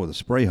a guy with a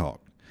spray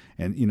hawk,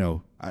 and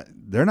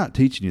they're not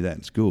teaching you that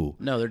in school.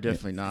 No, they're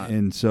definitely not.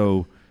 And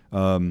so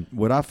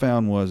what I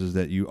found is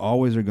that you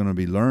always are going to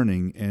be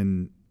learning,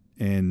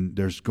 and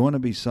there's going to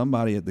be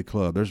somebody at the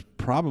club. There's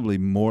probably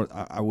more.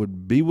 I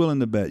would be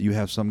willing to bet you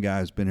have some guy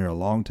who's been here a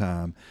long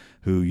time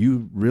who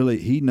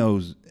he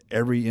knows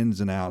every ins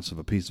and outs of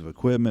a piece of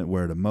equipment,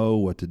 where to mow,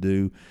 what to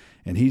do,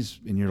 and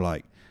you're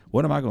like,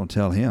 what am I going to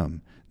tell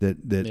him?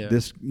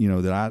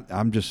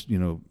 I'm just,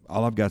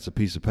 all I've got is a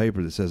piece of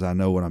paper that says I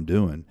know what I'm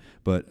doing,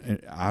 but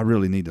I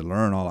really need to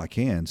learn all I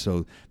can.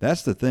 So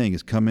that's the thing,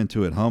 is come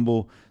into it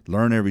humble,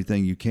 learn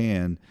everything you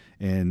can,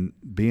 and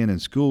being in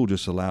school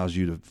just allows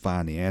you to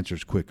find the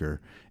answers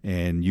quicker,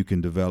 and you can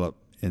develop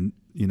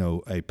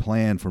a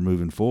plan for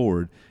moving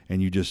forward,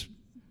 and you just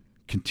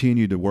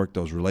continue to work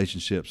those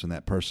relationships and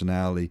that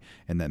personality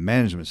and that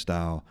management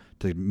style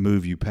to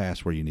move you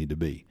past where you need to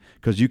be.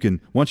 Because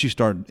once you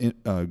start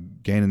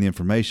gaining the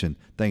information,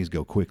 things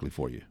go quickly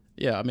for you.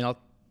 Yeah, I mean, I'll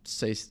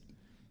say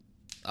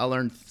I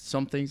learned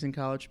some things in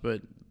college,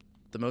 but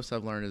the most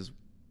I've learned is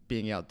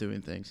being out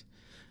doing things.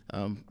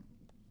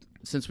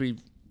 Since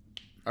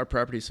our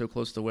property is so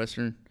close to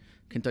Western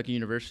Kentucky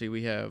University,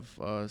 we have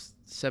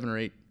 7 or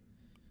 8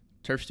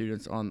 turf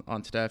students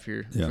on staff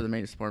here for the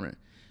maintenance department.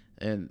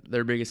 And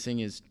their biggest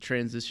thing is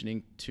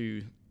transitioning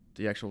to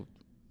the actual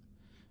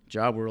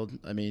job world.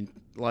 I mean,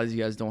 a lot of these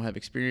guys don't have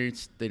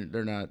experience.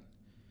 They're not.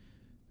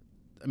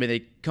 I mean,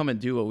 they come and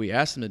do what we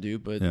ask them to do,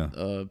 but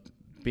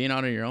being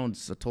out on your own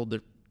is a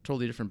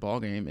totally different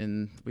ballgame.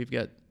 And we've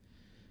got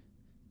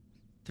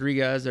 3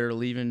 guys that are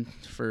leaving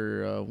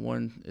for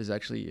one is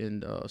actually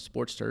in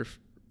sports turf.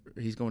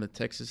 He's going to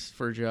Texas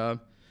for a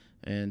job,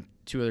 and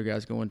 2 other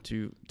guys going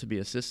to be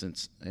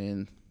assistants.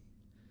 And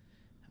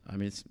I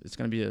mean, it's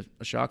going to be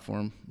a shock for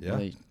them when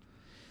they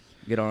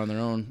get on their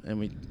own.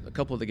 And a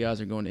couple of the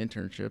guys are going to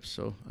internships.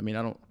 So, I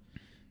mean,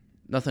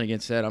 nothing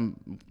against that.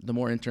 The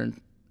more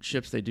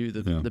internships they do,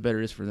 the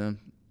better it is for them.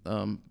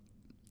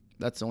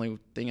 That's the only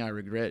thing I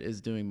regret,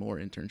 is doing more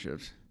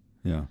internships.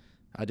 Yeah.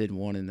 I did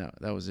one, and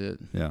that was it.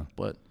 Yeah.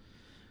 But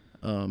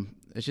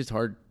it's just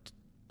hard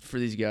for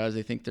these guys.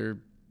 They think they're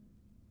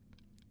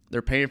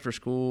paying for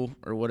school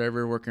or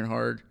whatever, working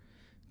hard,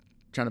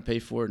 trying to pay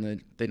for it,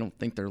 and they don't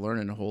think they're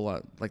learning a whole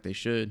lot like they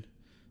should.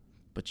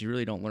 But you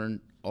really don't learn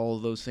all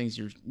of those things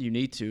you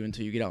need to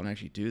until you get out and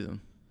actually do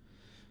them.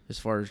 As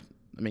far as,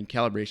 I mean,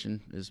 calibration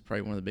is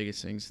probably one of the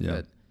biggest things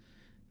that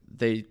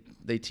they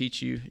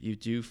teach you. You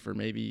do for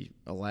maybe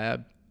a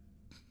lab,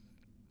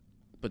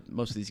 but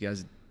most of these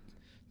guys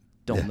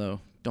don't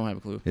know, don't have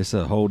a clue. It's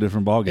a whole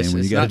different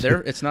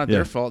ballgame. It's not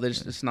their fault.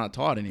 It's not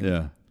taught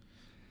anymore.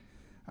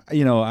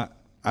 Yeah.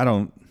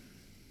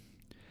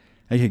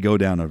 I could go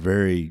down a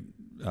very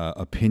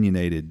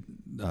opinionated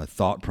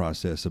thought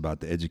process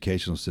about the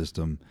educational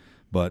system,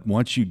 but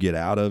once you get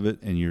out of it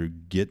and you're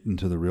getting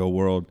to the real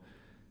world,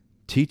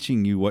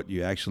 teaching you what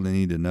you actually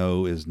need to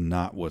know is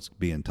not what's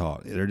being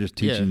taught. They're just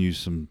teaching you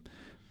some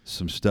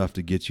stuff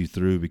to get you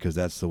through, because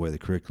that's the way the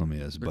curriculum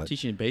is. They're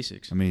teaching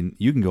basics. I mean,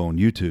 you can go on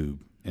YouTube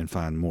and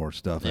find more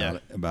stuff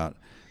out about.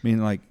 I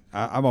mean, like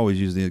I've always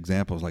used the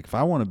examples, like if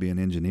I want to be an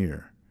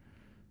engineer,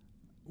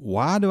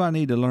 why do I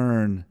need to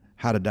learn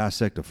how to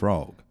dissect a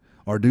frog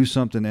or do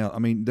something else. I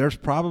mean, there's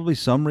probably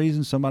some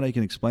reason somebody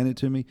can explain it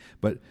to me,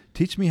 but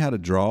teach me how to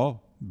draw,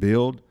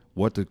 build,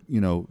 what the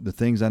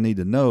things I need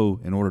to know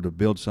in order to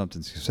build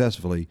something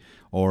successfully,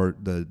 or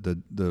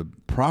the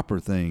proper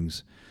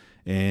things.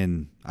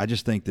 And I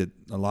just think that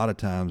a lot of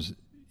times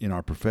in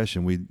our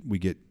profession we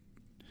get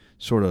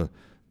sort of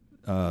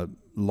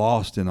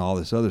lost in all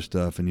this other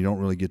stuff, and you don't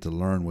really get to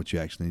learn what you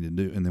actually need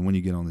to do. And then when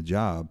you get on the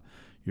job,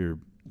 you're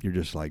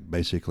just like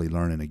basically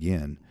learning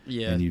again.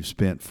 Yeah. And you've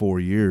spent 4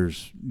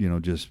 years,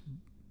 just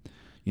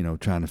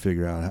trying to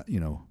figure out,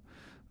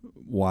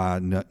 why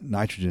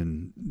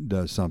nitrogen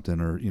does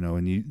something, or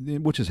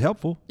which is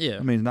helpful. Yeah.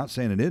 I mean, not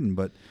saying it isn't,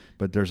 but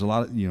there's a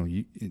lot of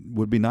it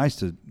would be nice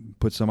to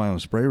put somebody on a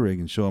spray rig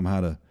and show them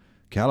how to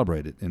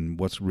calibrate it and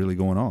what's really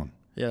going on.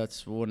 Yeah,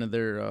 that's one of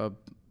their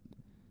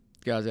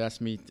guys asked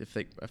me if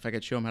I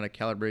could show them how to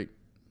calibrate.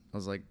 I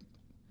was like,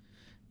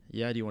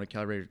 yeah. Do you want to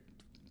calibrate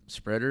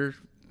spreader,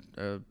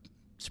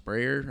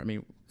 sprayer? I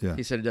mean, yeah.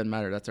 He said it doesn't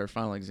matter. That's our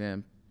final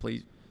exam.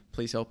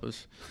 Please help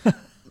us.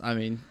 I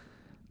mean.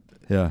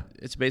 Yeah,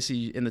 it's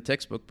basically in the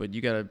textbook, but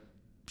you got to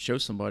show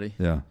somebody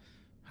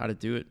how to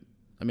do it.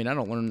 I mean, I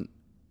don't learn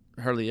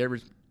hardly ever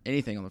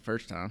anything on the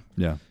first time.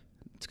 Yeah,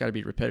 it's got to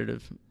be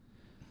repetitive.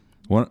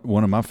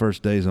 One of my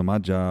first days on my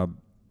job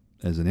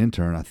as an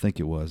intern, I think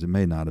it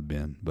may not have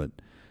been, but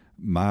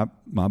my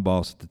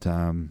boss at the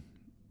time,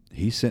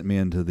 he sent me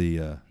into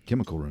the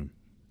chemical room,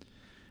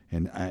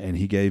 and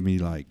he gave me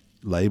like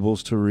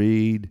labels to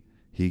read.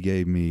 He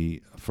gave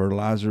me a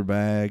fertilizer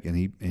bag, and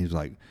he was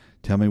like,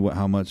 tell me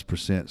how much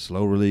 %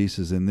 slow release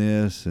is in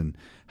this, and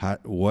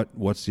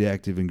what's the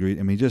active ingredient.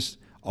 I mean, just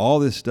all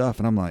this stuff,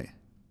 and I'm like,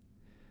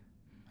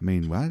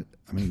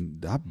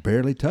 I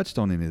barely touched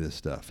on any of this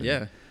stuff. And,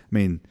 yeah. I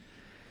mean,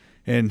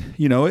 and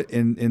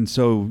and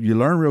so you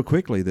learn real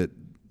quickly that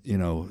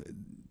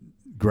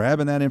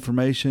grabbing that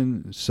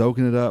information,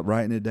 soaking it up,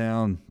 writing it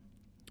down,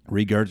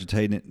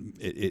 regurgitating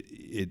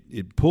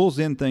it pulls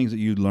in things that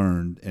you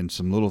learned and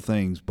some little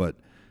things, but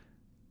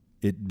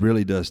it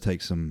really does take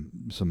some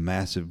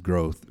massive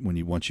growth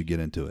once you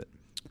get into it.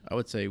 I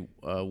would say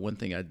one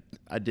thing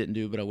I didn't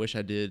do, but I wish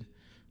I did,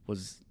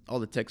 was all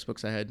the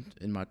textbooks I had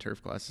in my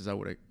turf classes. I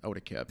would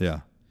have kept.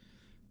 Yeah.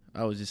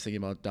 I was just thinking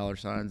about dollar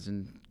signs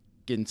and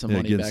getting some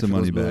money back for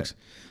those books.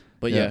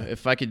 But yeah,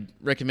 if I could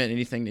recommend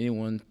anything to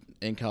anyone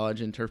in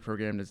college and turf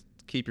program, is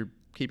keep your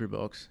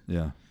books.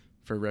 Yeah.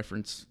 For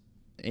reference,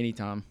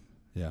 anytime.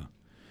 Yeah.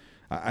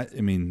 I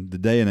mean, the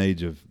day and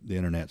age of the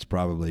internet's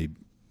probably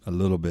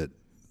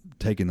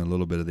taking a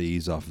little bit of the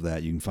ease off of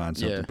that. You can find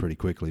something pretty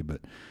quickly,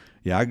 but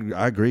yeah,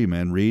 I agree,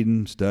 man.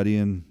 Reading,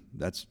 studying,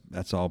 that's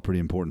all pretty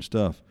important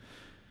stuff.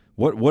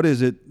 What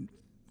is it?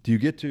 Do you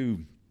get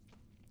to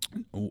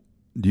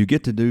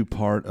do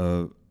part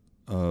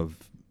of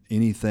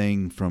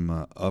anything from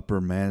a upper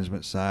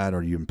management side?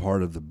 Are you in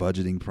part of the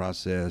budgeting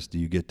process? Do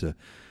you get to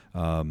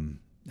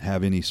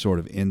have any sort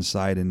of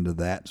insight into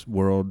that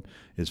world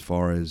as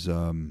far as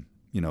the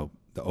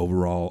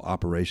overall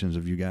operations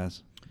of you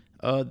guys?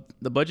 The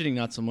budgeting,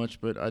 not so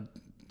much, but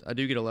I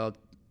do get allowed,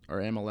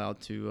 or am allowed,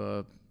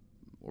 to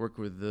work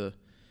with the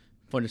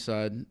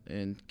fungicide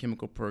and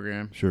chemical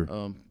program.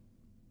 Sure.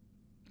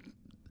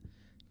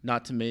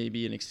 Not to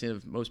maybe an extent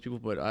of most people,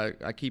 but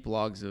I keep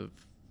logs of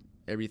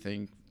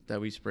everything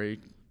that we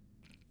sprayed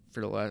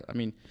for the last. I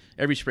mean,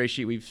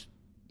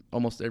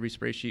 almost every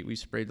spray sheet we've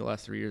sprayed the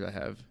last 3 years I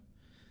have,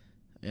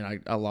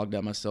 and I logged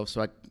that myself.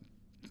 So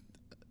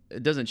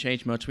it doesn't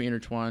change much. We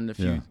intertwine a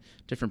few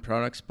different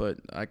products, but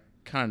I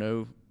kind of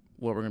know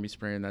what we're going to be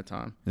spraying that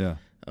time. Yeah.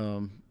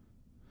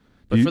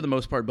 But for the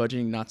most part,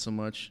 budgeting, not so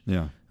much.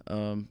 Yeah.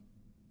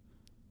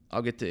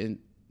 I'll get to,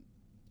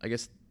 I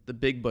guess, the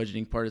big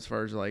budgeting part as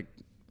far as like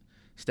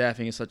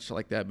staffing and such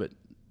like that, but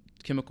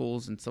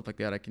chemicals and stuff like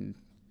that,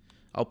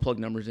 I'll plug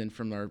numbers in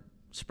from our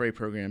spray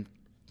program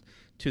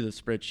to the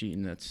spreadsheet,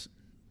 and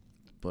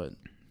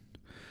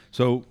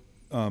So,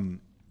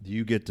 do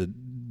you get to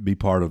be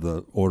part of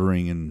the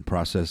ordering and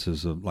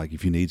processes of, like,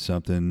 if you need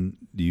something,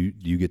 do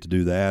you get to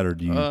do that, or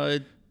do you?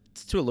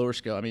 It's to a lower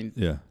scale. I mean,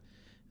 yeah,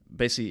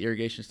 basically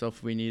irrigation stuff.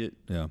 If we need it,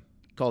 yeah,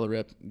 call the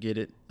rep, get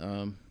it.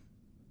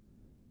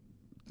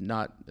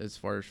 Not as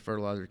far as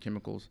fertilizer,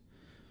 chemicals,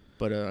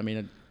 but I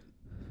mean,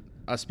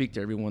 I speak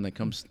to everyone that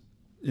comes,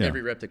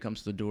 every rep that comes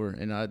to the door,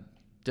 and I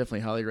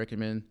definitely highly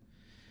recommend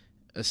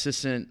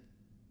assistant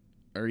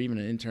or even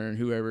an intern,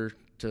 whoever,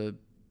 to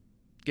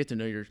get to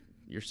know your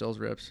sales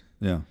reps.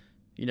 Yeah.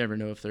 You never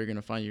know if they're going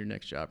to find your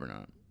next job or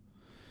not.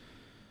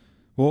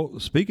 Well,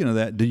 speaking of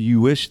that, do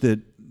you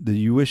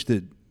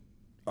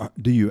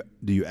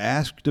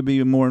ask to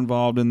be more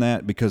involved in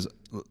that? Because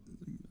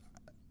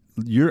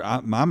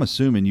I'm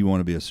assuming you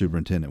want to be a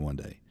superintendent one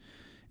day,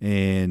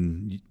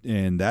 and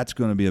that's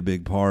going to be a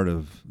big part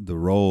of the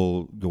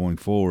role going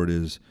forward,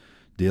 is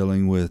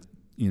dealing with,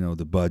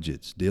 the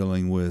budgets,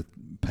 dealing with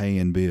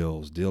paying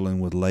bills, dealing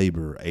with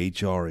labor,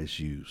 HR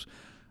issues.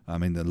 I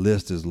mean, the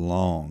list is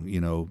long,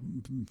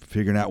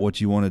 figuring out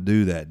what you want to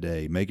do that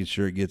day, making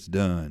sure it gets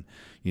done.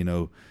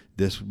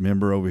 This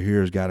member over here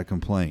has got a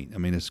complaint. I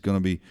mean, it's going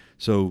to be,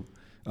 so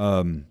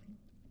Do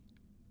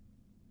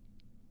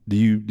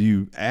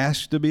you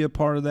ask to be a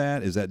part of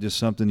that? Is that just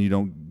something you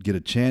don't get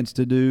a chance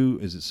to do?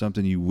 Is it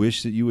something you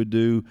wish that you would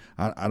do?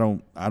 I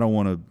don't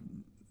want to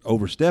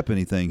overstep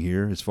anything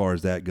here as far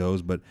as that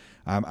goes, but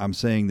I'm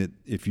saying that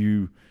if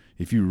you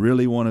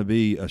really want to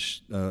be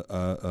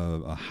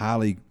a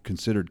highly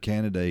considered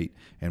candidate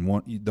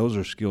and those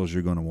are skills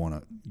you're going to want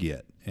to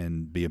get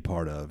and be a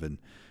part of,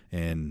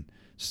 and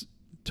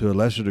to a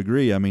lesser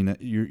degree, I mean,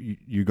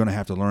 you're going to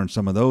have to learn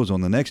some of those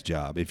on the next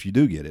job if you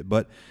do get it.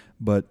 But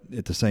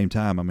at the same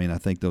time, I mean, I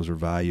think those are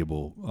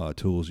valuable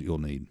tools that you'll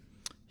need.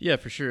 Yeah,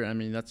 for sure. I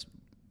mean, that's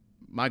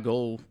my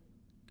goal.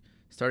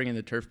 Starting in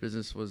the turf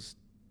business was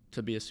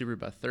to be a super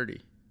by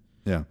 30.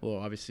 Yeah. Well,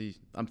 obviously,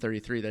 I'm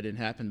 33. That didn't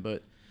happen,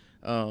 but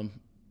I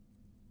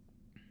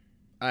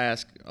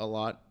ask a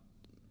lot.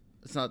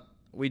 It's not.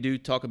 We do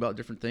talk about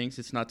different things.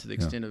 It's not to the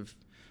extent of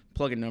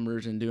plugging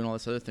numbers and doing all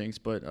this other things,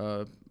 but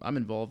I'm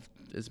involved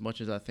as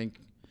much as I think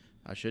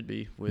I should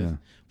be with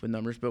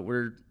numbers. But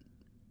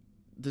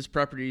this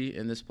property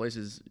and this place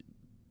is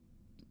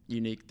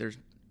unique.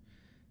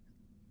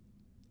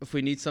 If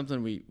we need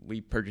something, we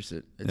purchase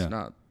it. It's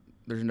not.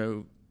 There's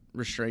no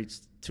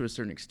restraints to a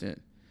certain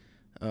extent.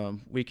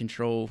 You can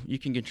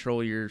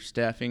control your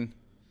staffing,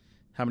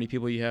 how many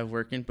people you have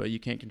working, but you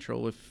can't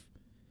control if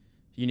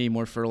you need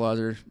more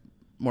fertilizer,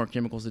 more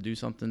chemicals to do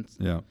something.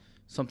 Yeah.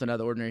 Something out of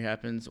the ordinary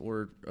happens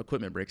or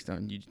equipment breaks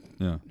down.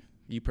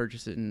 You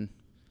purchase it and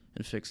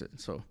fix it.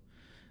 So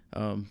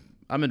I'm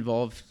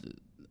involved,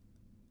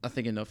 I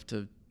think, enough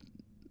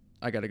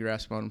I got a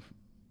grasp on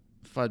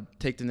if I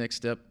take the next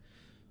step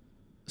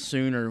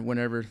soon or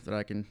whenever that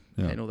I can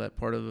handle that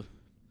part of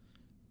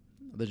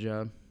the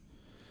job.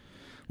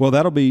 Well,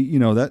 that'll be,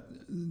 I'm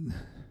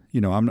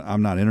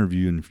not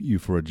interviewing you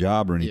for a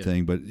job or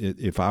anything, but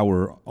if I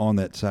were on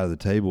that side of the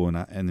table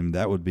and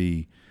that would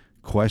be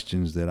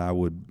questions that I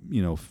would,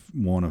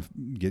 want to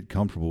get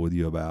comfortable with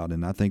you about.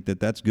 And I think that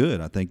that's good.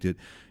 I think that,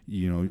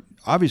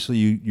 obviously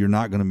you're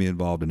not going to be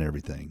involved in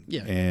everything.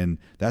 Yeah. And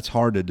that's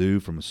hard to do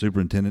from a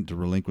superintendent to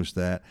relinquish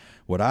that.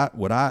 What I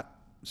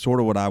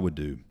would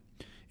do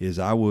is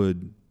I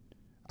would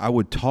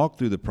talk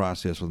through the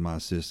process with my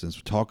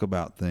assistants, talk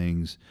about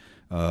things,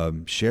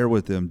 share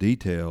with them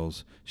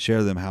details,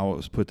 share them how it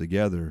was put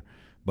together.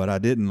 But I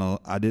didn't,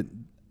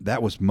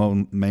 that was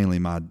mainly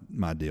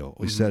my deal.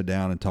 We sat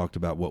down and talked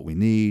about what we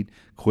need,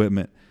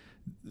 equipment.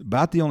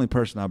 About the only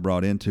person I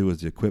brought into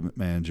was the equipment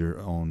manager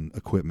on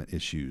equipment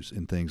issues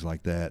and things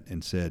like that,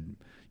 and said,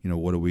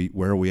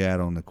 where are we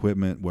at on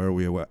equipment? Where are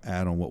we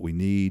at on what we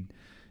need?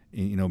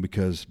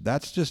 Because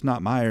that's just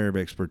not my area of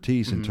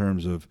expertise in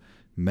terms of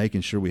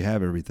making sure we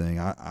have everything.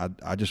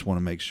 I just want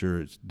to make sure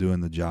it's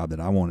doing the job that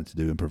I want it to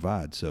do and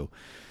provide. So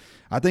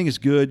I think it's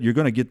good. You're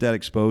going to get that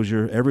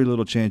exposure. Every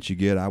little chance you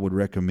get, I would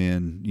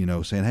recommend,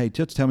 saying, hey,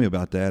 just tell me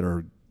about that,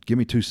 or give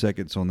me 2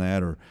 seconds on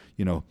that, or,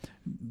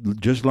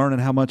 just learning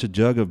how much a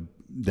jug of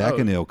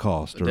Daconil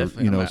costs. Or,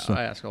 definitely.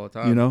 I ask all the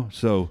time.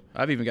 So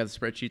I've even got the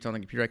spreadsheets on the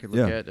computer I could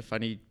look at if I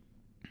need,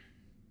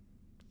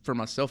 for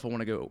myself, I want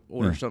to go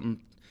order something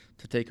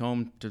to take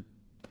home to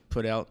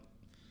put out.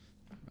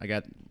 I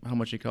got how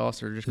much it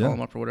costs, or just call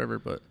them up or whatever.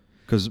 But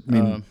because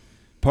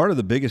part of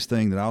the biggest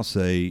thing that I'll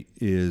say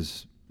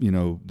is,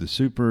 the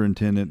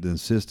superintendent, the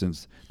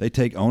assistants, they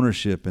take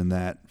ownership in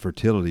that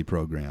fertility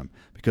program,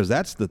 because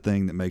that's the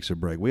thing that makes or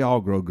break. We all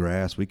grow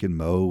grass. We can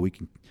mow. We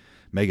can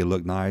make it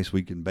look nice.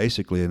 We can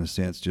basically, in a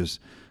sense, just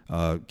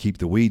keep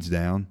the weeds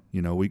down.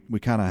 We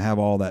kind of have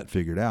all that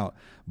figured out.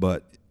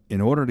 But in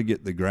order to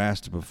get the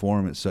grass to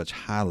perform at such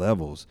high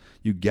levels,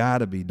 you got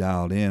to be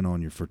dialed in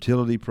on your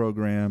fertility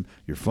program,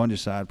 your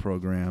fungicide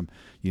program,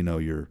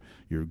 your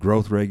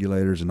growth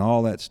regulators and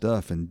all that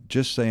stuff. And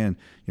just saying,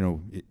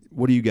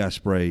 what do you guys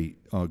spray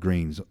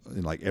greens,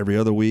 like every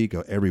other week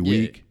or every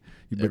week?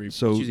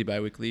 It's usually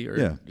biweekly,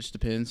 or just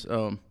depends.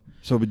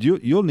 But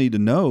you'll need to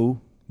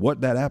know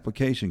what that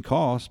application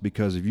costs,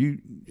 because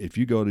if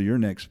you go to your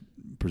next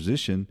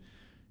position,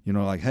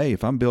 like, hey,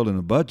 if I'm building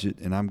a budget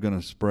and I'm going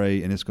to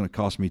spray and it's going to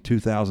cost me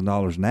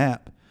 $2,000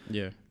 NAP,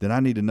 then I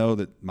need to know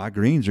that my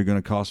greens are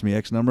going to cost me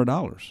X number of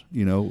dollars,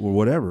 or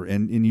whatever.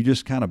 And you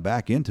just kind of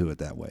back into it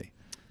that way.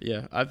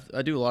 Yeah,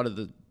 I do a lot of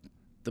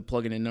the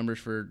plugging in numbers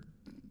for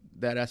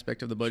that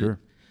aspect of the budget.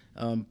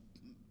 Sure.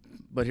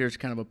 But here's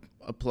kind of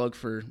a plug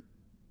for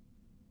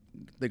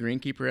the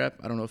Greenkeeper app.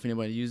 I don't know if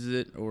anybody uses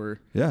it or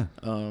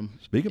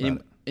speak about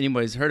it.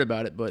 Anybody's heard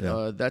about it,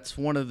 but that's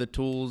one of the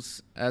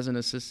tools as an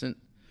assistant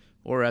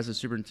or as a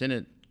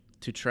superintendent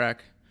to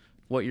track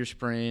what you're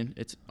spraying.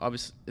 It's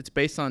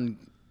based on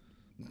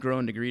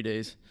growing degree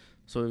days.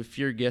 So if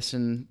you're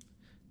guessing,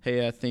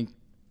 hey, I think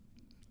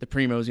the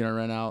Primo's going to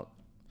run out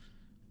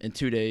in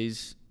 2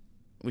 days,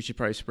 we should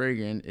probably spray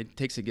again. It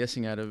takes a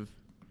guessing out of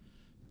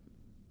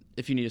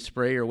if you need to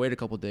spray or wait a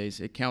couple of days.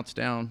 It counts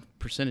down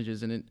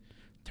percentages and it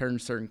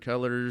turns certain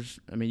colors.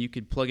 I mean, you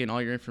could plug in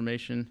all your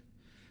information.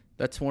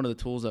 That's one of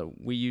the tools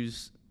that we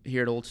use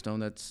here at Old Stone.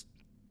 That's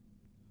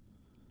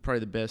probably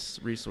the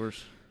best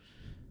resource.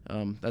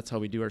 That's how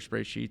we do our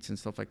spray sheets and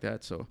stuff like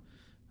that. So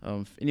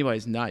if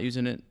anybody's not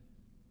using it,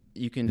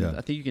 You can. Yeah.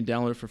 I think you can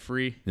download it for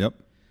free. Yep.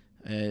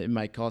 It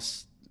might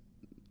cost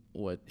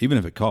what? Even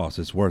if it costs,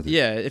 it's worth it.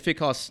 Yeah, if it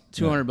costs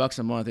 $200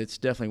 a month, it's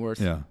definitely worth.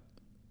 Yeah.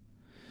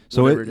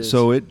 So whatever it is.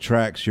 so it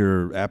tracks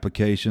your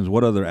applications.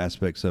 What other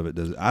aspects of it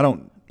does it? I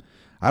don't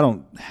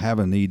have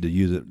a need to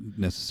use it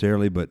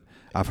necessarily, but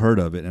I've heard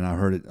of it, and I've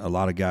heard a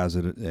lot of guys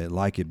that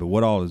like it. But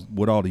what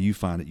all do you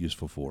find it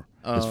useful for,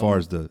 as far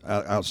as the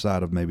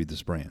outside of maybe the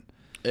spraying?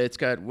 It's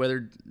got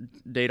weather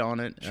data on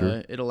it.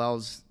 Sure. It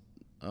allows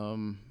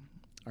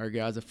our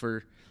guys, if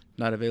we're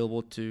not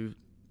available, to,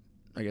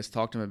 I guess,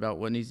 talk to them about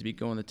what needs to be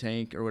going in the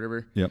tank or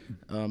whatever. Yep.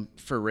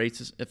 For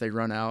rates, if they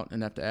run out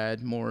and have to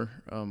add more,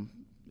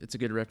 it's a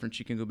good reference.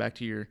 You can go back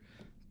to your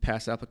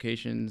past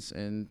applications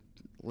and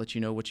let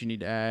you know what you need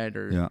to add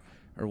or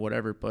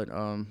whatever. But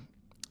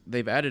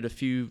they've added a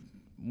few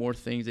more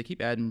things. They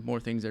keep adding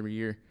more things every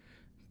year.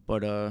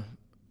 But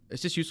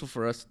it's just useful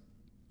for us,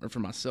 or for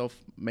myself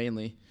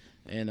mainly,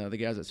 and the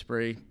guys that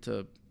spray,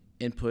 to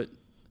input,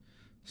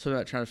 so they're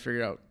not trying to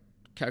figure out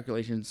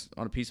calculations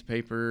on a piece of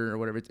paper or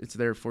whatever. It's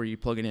there for you.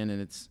 Plug it in,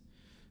 and it's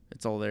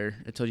all there.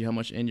 It tells you how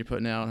much N you're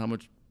putting out, how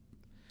much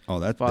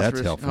that's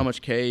phosphorus, helpful. how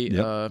much K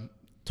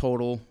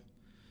total,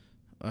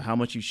 how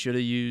much you should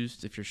have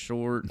used if you're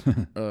short.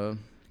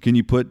 Can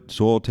you put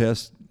soil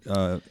test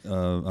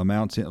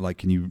amounts in? Like,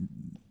 can you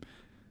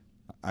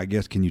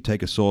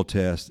take a soil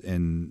test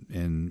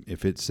and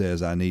if it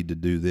says I need to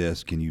do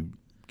this, can you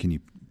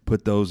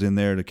put those in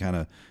there to kind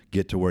of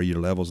get to where your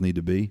levels need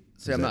to be?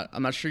 See,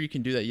 I'm not sure you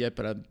can do that yet,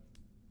 but I'm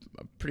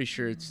pretty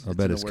sure it's. I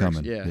bet it's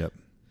coming. Yeah. Yep.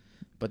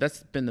 But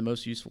that's been the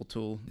most useful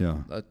tool. Yeah.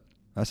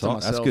 That's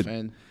good.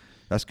 And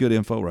that's good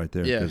info right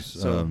there. Yeah.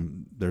 Because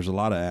there's a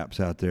lot of apps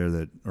out there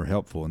that are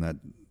helpful, and that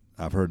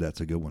I've heard that's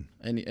a good one.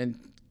 And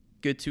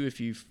good too if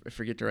you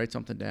forget to write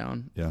something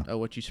down. Yeah.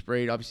 What you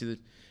sprayed. Obviously,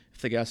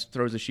 if the guy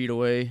throws a sheet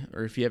away,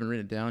 or if you haven't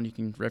written it down, you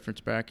can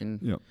reference back,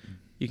 and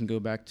you can go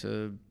back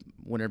to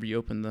whenever you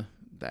open the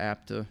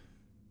app to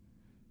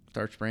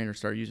start spraying or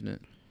start using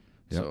it.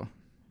 Yep. So.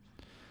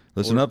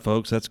 Listen up,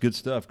 folks. That's good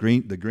stuff. The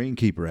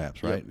Greenkeeper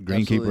apps, right? Yep,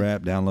 Greenkeeper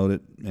app. Download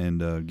it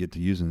and get to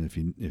using it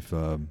if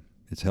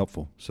it's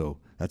helpful. So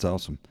that's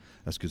awesome.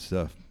 That's good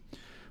stuff.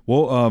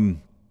 Well,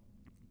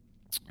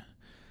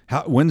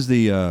 when's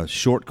the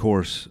short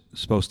course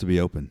supposed to be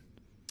open?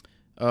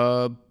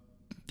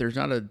 There's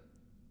not a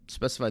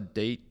specified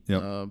date.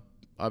 Yep.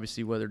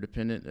 Obviously, weather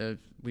dependent.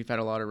 We've had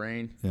a lot of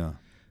rain. Yeah.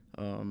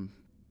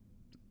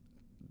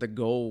 The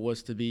goal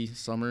was to be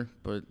summer,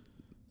 but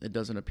it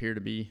doesn't appear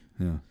to be.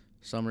 Yeah.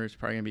 Summer is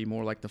probably gonna be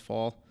more like the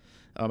fall.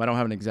 I don't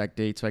have an exact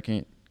date, so I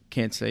can't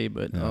say.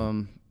 But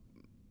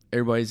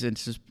everybody's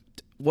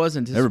was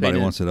anticipating. Everybody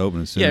wants it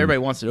open soon. Yeah, everybody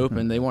wants it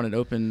open. They want it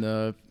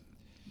open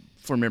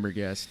for member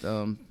guests.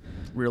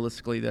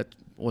 Realistically, that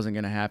wasn't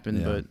gonna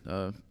happen,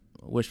 but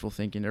wishful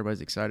thinking.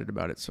 Everybody's excited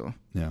about it, so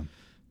yeah.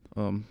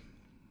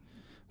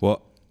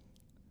 Well,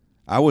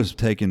 I was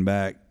taken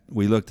back.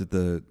 We looked at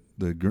the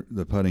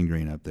putting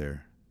green up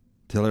there.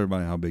 Tell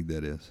everybody how big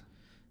that is.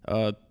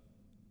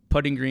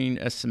 Putting green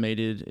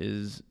estimated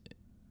is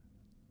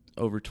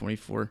over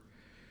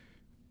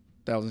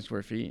 24,000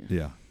 square feet.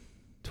 Yeah,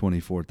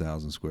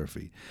 24,000 square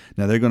feet.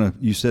 Now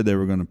you said they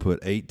were gonna put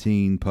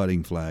 18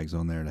 putting flags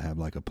on there to have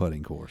like a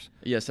putting course.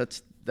 Yes,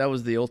 that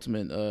was the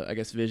ultimate, I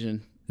guess,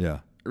 vision. Yeah.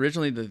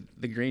 Originally,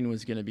 the green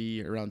was gonna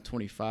be around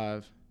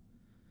 25.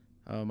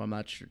 I'm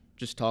not sure.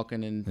 Just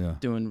talking and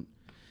doing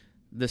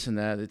this and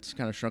that, it's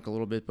kind of shrunk a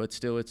little bit, but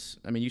still,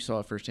 you saw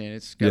it firsthand.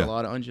 It's got a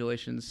lot of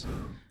undulations.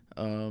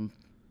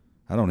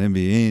 I don't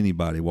envy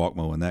anybody walk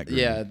mowing that green.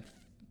 Yeah,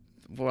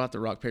 we'll have to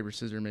rock, paper,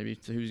 scissors maybe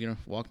to who's going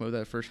to walk mow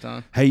that first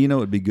time. Hey, you know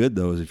what would be good,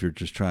 though, is if you're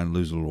just trying to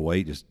lose a little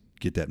weight, just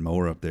get that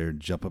mower up there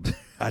and jump up.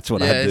 That's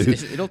what I do.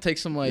 It'll take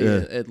somebody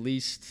at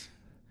least,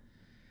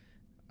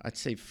 I'd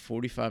say,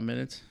 45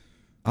 minutes.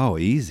 Oh,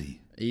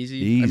 easy.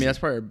 Easy. That's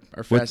probably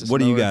our fastest What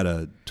do you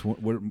mower.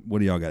 got? What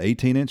do y'all got?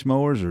 18-inch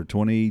mowers or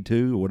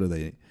 22? What are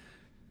they? I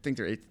think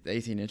they're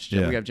 18-inch.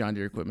 Yeah. We have John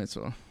Deere equipment,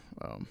 so.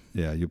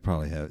 Yeah, you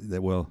probably have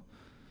that. Well,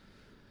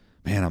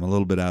 man, I'm a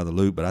little bit out of the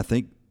loop, but I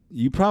think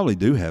you probably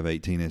do have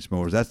 18-inch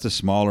mowers. That's the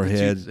smaller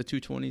heads. The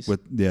 220s.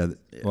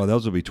 Well,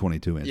 those will be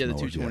 22-inch the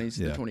mowers. 220s,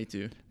 yeah. the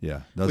 22.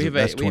 Yeah, We have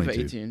that's 18,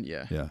 22.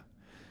 yeah.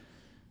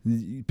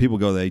 People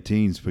go to the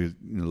 18s for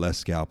less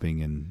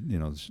scalping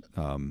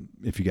and,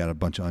 if you got a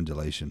bunch of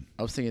undulation.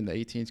 I was thinking the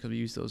 18s because we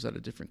use those at a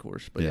different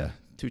course, but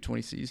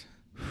 220Cs.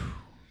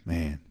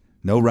 Man,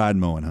 no ride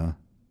mowing, huh?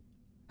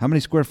 How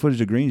many square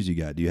footage of greens do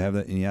you got? Do you have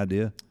any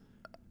idea?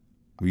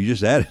 Well, you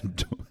just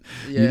added.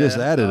 You just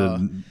added.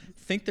 I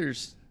think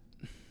there's.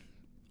 I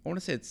want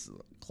to say it's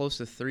close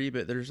to 3,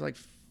 but there's like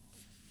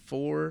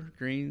 4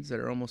 greens that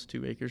are almost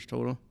 2 acres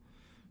total.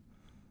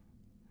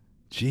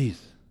 Jeez,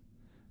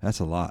 that's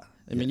a lot.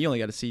 You only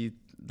got to see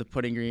the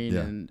putting green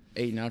and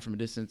 8 and 9 from a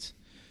distance.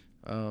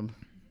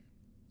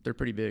 They're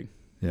pretty big.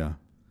 Yeah.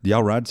 Do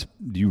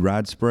you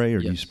ride spray or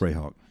do you spray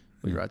hawk?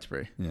 We ride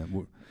spray. Yeah.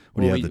 What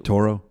do you have? The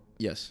Toro?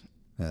 Yes.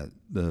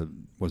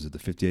 Was it the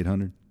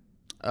 5800?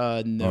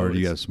 No. Or do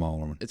you got a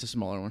smaller one? It's a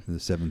smaller one. The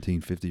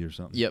 1750 or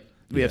something? Yep.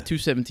 We have two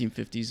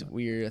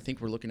 1750s. I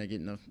think we're looking at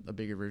getting a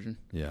bigger version.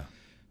 Yeah.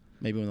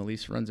 Maybe when the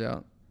lease runs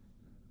out.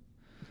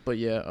 But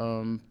yeah.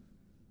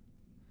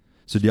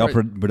 So do y'all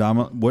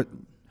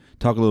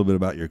talk a little bit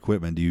about your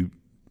equipment. Do you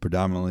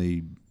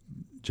predominantly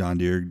John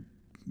Deere,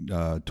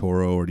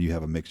 Toro, or do you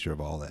have a mixture of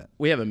all that?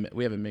 We have a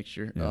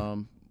mixture. Yeah.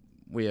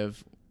 We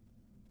have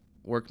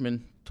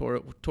Workman,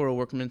 Toro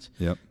Workmans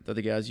Yep. that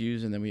the guys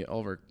use, and then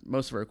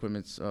most of our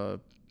equipment's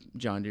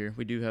John Deere.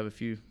 We do have a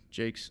few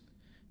Jakes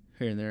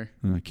here and there.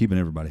 Keeping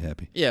everybody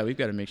happy. Yeah, we've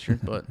got a mixture,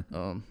 but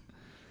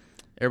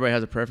everybody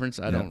has a preference.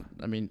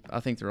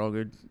 I think they're all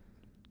good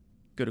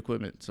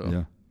equipment. So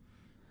yeah,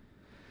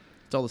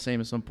 it's all the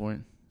same at some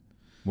point.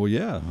 Well,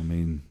 yeah.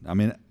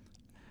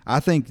 I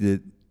think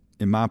that,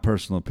 in my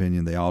personal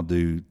opinion, they all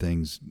do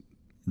things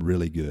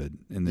really good,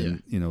 and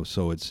then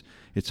so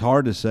it's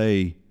hard to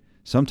say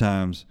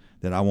sometimes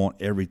that I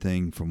want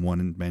everything from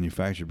one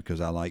manufacturer because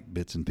I like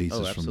bits and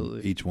pieces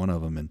from each one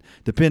of them, and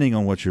depending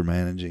on what you're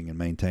managing and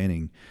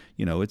maintaining,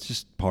 it's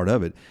just part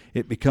of it.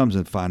 It becomes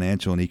a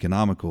financial and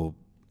economical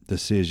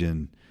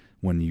decision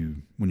when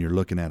you're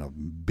looking at a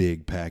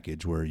big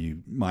package where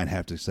you might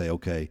have to say,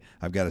 okay,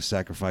 I've got to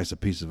sacrifice a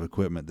piece of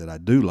equipment that I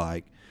do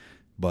like,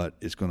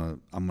 but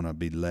I'm gonna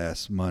be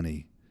less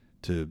money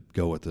to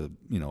go with the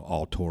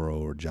all Toro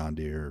or John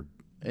Deere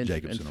or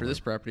Jacobson. And for this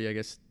property, I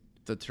guess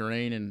the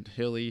terrain and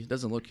hilly, it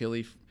doesn't look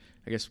hilly,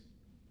 I guess,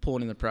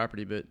 pulling in the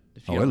property, but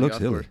if you it looks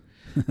hilly.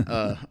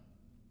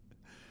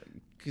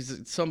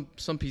 Because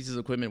some pieces of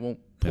equipment won't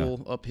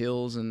pull up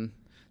hills, and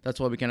that's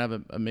why we can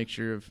have a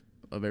mixture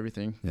of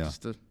everything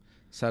just to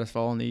satisfy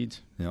all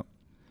needs. Yep.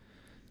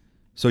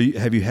 So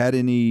have you had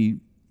any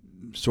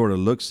sort of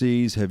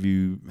look-sees? Have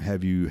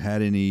you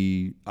had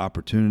any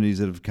opportunities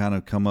that have kind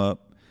of come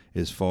up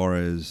as far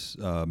as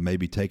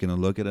maybe taking a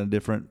look at a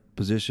different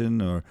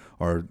position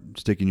or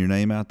sticking your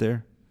name out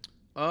there?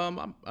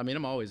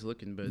 I'm always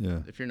looking, but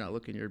if you're not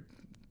looking,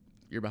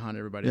 you're behind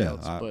everybody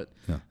else.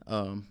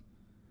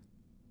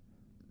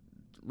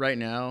 Right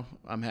now,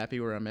 I'm happy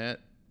where I'm at.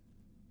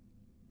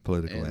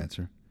 Political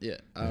answer. Yeah,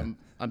 I'm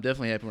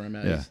definitely happy where I'm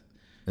at. Yeah,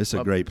 it's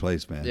a great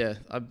place, man. Yeah,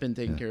 I've been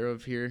taken care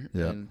of here,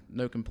 and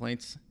no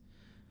complaints.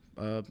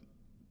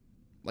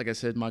 Like I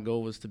said, my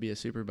goal was to be a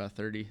super by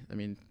 30.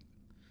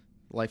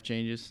 Life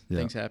changes,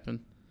 things happen.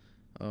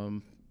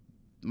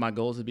 My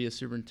goal is to be a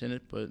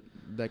superintendent, but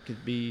that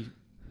could be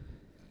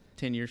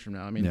 10 years from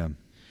now.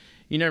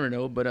 You never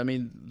know, but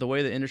the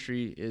way the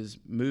industry is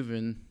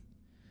moving,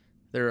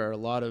 there are a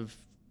lot of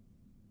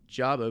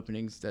job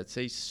openings that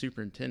say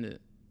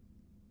superintendent,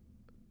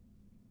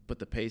 but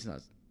the pay's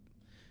not.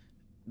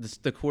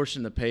 The course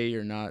and the pay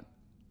are not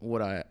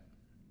what I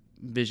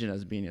vision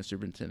as being a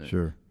superintendent.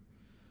 Sure.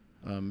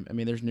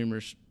 There's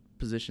numerous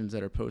positions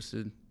that are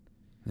posted.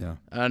 Yeah.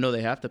 I know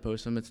they have to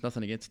post them. It's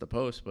nothing against the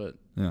post, but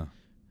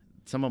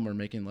some of them are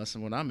making less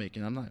than what I'm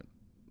making.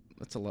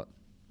 That's a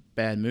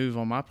bad move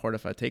on my part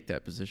if I take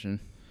that position.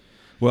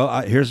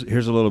 Well, here's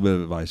a little bit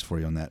of advice for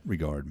you on that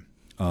regard.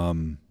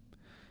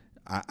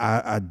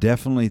 I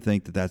definitely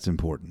think that that's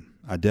important.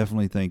 I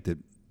definitely think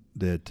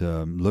that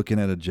looking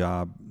at a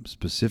job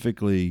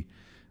specifically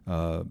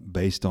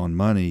based on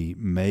money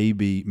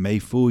may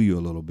fool you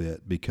a little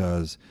bit,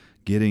 because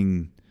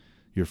getting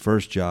your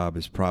first job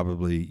is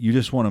probably, you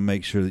just want to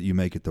make sure that you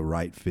make it the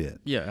right fit.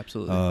 Yeah,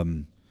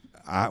 absolutely.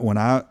 When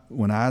I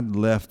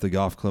left the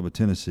Golf Club of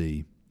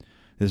Tennessee,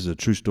 this is a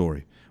true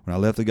story. When I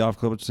left the Golf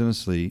Club of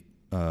Tennessee,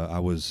 I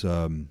was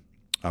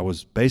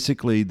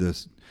basically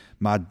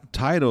my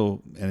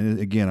title, and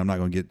again, I'm not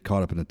going to get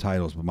caught up in the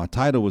titles, but my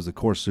title was the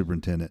course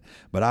superintendent,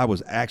 but I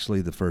was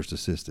actually the first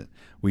assistant.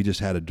 We just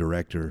had a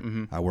director.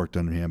 Mm-hmm. I worked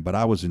under him, but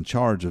I was in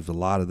charge of a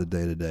lot of the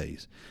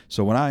day-to-days.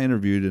 So when I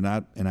interviewed,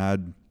 I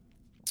had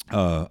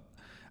a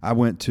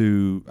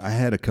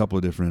couple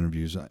of different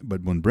interviews,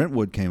 but when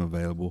Brentwood came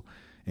available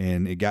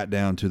and it got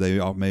down to they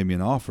made me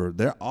an offer,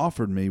 they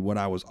offered me what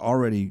I was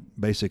already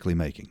basically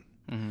making.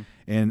 Mm-hmm.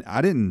 And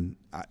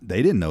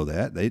they didn't know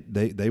that.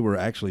 They were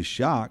actually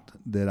shocked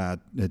that I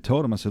had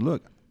told them. I said,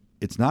 look,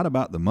 it's not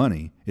about the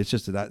money. It's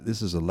just that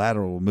this is a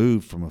lateral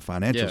move from a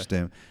financial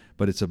standpoint,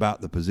 but it's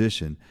about the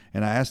position.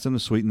 And I asked them to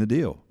sweeten the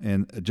deal,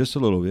 and just a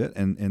little bit,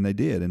 and they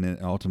did, and then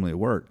ultimately it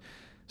worked.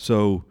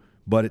 So,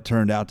 but it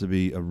turned out to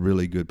be a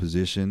really good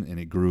position, and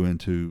it grew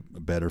into a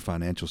better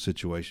financial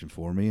situation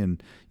for me.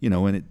 And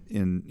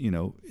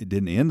it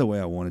didn't end the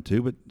way I wanted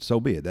to, but so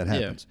be it. That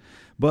happens. Yeah.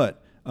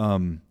 But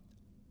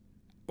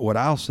what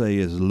I'll say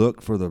is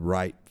look for the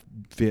right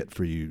fit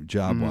for you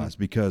job-wise,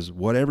 because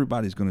what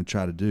everybody's going to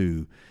try to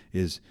do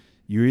is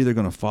you're either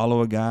going to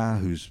follow a guy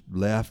who's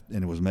left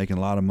and was making a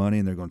lot of money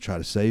and they're going to try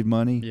to save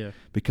money,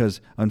 because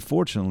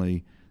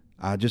unfortunately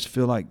I just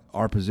feel like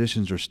our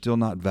positions are still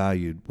not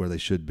valued where they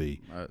should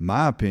be.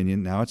 My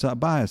opinion, now it's a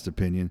biased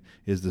opinion,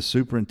 is the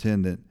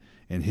superintendent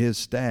and his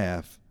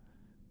staff,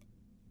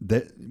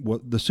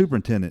 the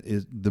superintendent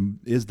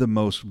is the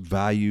most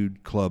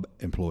valued club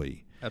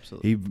employee.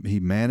 Absolutely. He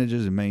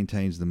manages and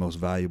maintains the most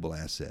valuable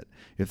asset.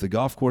 If the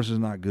golf course is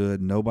not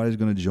good, nobody's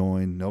going to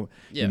join. No,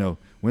 Yeah. you know,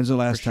 when's the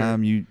last sure.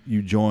 time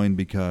you joined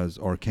because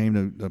or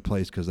came to a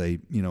place because they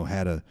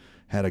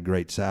had a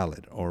great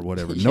salad or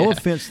whatever? No Yeah.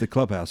 offense to the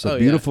clubhouse, a Oh, yeah.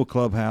 beautiful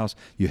clubhouse.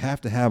 You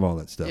have to have all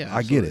that stuff. Yeah,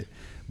 I get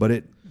absolutely.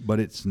 it, but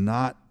it's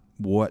not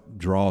what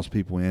draws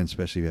people in,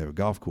 especially if you have a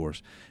golf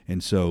course.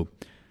 And so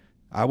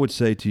I would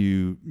say to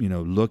you,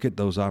 look at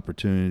those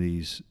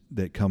opportunities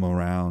that come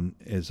around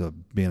as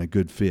being a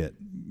good fit,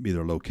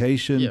 either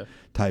location, Yeah.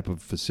 type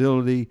of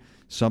facility,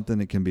 something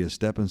that can be a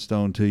stepping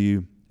stone to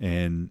you,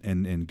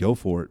 and go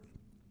for it,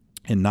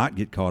 and not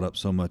get caught up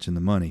so much in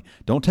the money.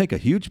 Don't take a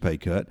huge pay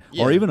cut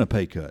or Yeah. even a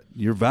pay cut.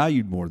 You're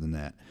valued more than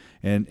that,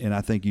 and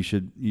I think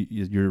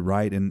you're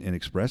right in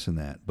expressing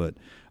that. But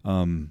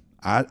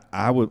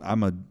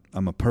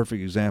I'm a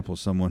perfect example of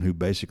someone who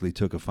basically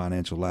took a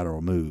financial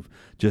lateral move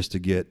just to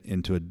get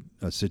into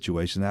a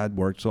situation that I'd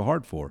worked so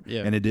hard for.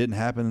 Yeah. And it didn't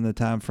happen in the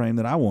time frame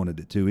that I wanted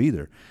it to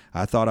either.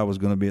 I thought I was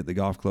going to be at the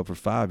golf club for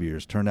 5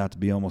 years. Turned out to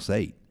be almost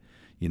 8.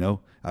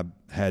 I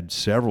had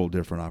several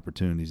different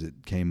opportunities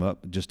that came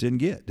up, just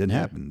didn't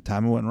happen.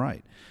 Timing wasn't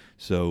right.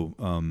 So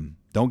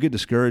don't get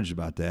discouraged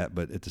about that.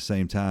 But at the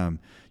same time,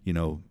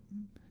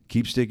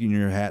 keep sticking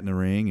your hat in the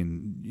ring,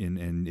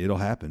 and it'll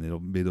happen. It'll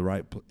be the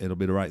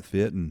right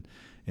fit, and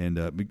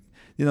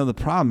the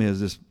problem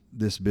is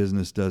this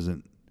business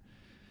doesn't.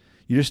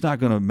 You're just not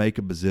going to make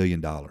 $1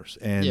 bazillion,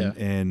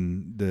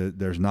 and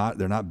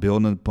they're not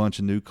building a bunch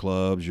of new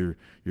clubs. You're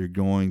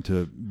going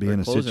to be They're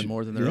in a closing situation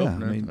more than they're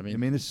opening. I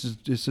mean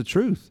it's the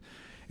truth,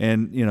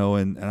 and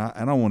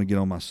I don't want to get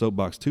on my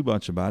soapbox too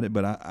much about it,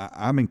 but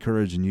I'm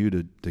encouraging you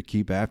to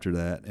keep after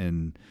that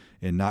and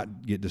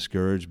not get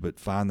discouraged, but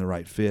find the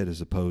right fit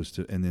as opposed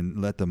to, and then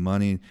let the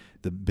money,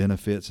 the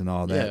benefits, and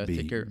all that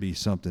be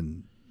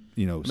something,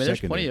 there's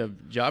secondary. plenty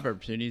of job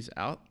opportunities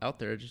out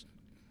there. Just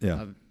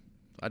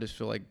I just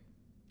feel like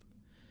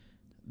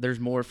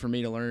there's more for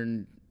me to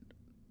learn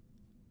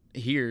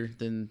here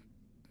than.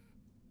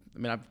 I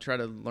mean, I've tried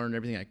to learn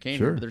everything I can,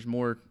 Sure. but there's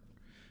more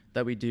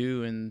that we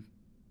do, and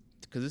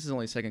because this is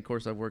only the second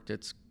course I've worked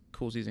at,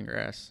 cool season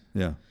grass.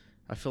 Yeah.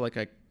 I feel like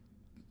I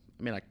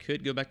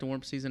could go back to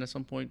warm season at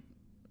some point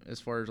as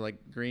far as like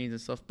greens and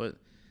stuff, but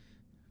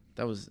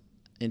that was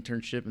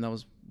internship and that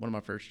was one of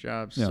my first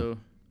jobs. Yeah. So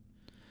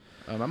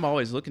I'm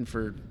always looking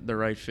for the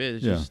right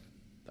fit. It's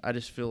I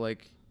just feel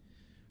like,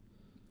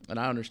 and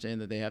I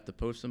understand that they have to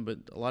post them, but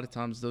a lot of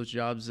times those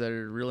jobs that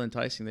are real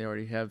enticing, they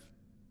already have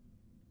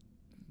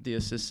the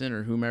assistant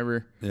or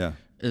whomever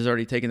is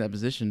already taking that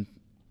position.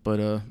 But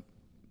you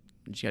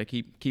just got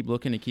to keep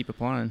looking and keep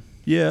applying.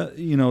 Yeah,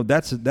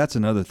 that's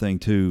another thing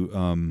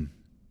too,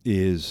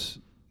 is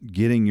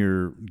getting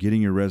your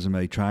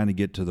resume, trying to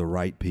get to the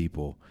right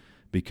people,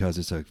 because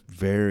it's a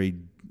very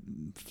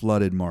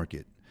flooded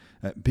market.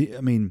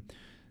 The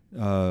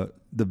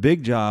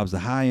big jobs, the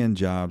high-end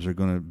jobs, are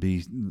going to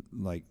be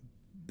like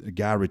a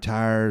guy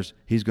retires,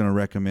 he's going to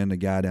recommend a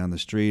guy down the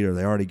street, or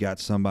they already got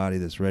somebody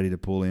that's ready to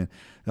pull in.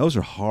 Those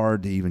are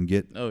hard to even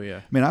get. Oh, yeah.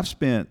 I mean,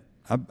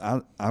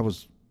 I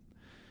was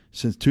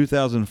since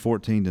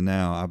 2014 to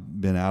now, I've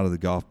been out of the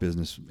golf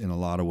business in a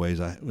lot of ways.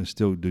 I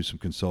still do some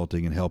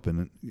consulting and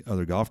helping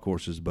other golf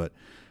courses, but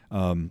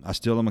I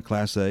still am a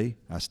Class A.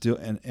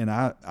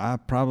 I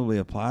probably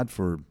applied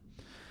for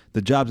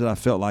the jobs that I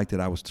felt like that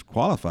I was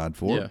qualified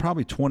for,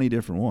 probably 20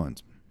 different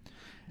ones.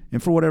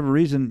 And for whatever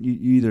reason, you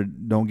either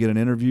don't get an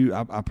interview.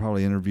 I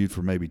probably interviewed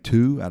for maybe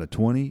 2 out of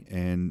 20,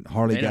 and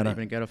hardly got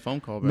a phone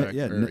call back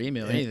or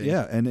email, anything.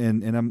 Yeah,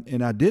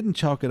 and I didn't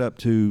chalk it up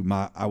to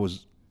my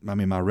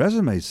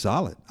resume's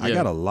solid. I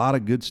got a lot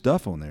of good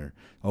stuff on there.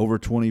 Over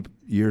 20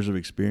 years of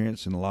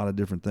experience in a lot of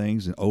different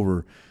things, and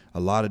over a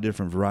lot of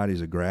different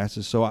varieties of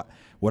grasses. So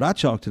what I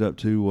chalked it up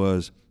to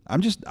was I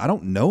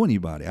don't know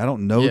anybody. I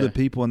don't know the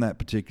people in that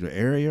particular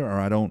area, or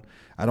I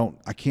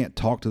can't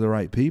talk to the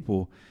right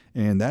people.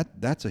 And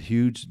that's a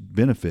huge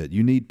benefit.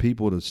 You need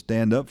people to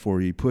stand up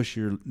for you, push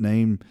your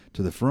name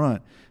to the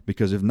front,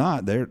 because if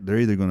not, they're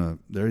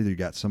either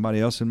got somebody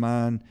else in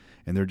mind,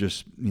 and they're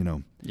just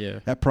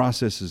that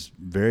process is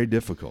very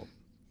difficult.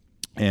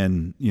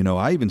 And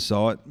I even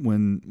saw it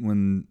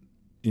when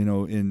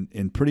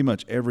in pretty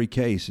much every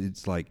case,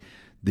 it's like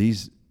they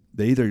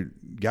either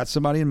got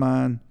somebody in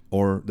mind,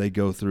 or they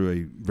go through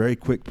a very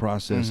quick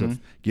process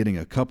of getting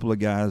a couple of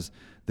guys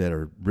that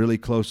are really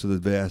close to the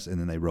vest, and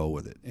then they roll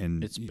with it.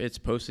 And it's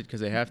posted because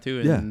they have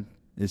to. And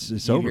it's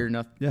you over. Hear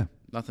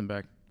nothing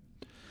back.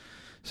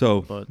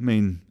 So,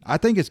 I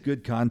think it's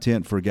good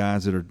content for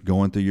guys that are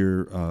going through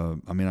your.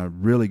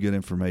 Really good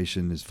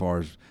information as far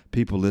as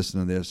people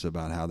listening to this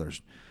about how they're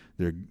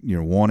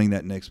wanting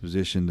that next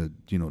position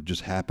to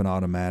just happen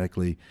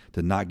automatically,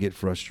 to not get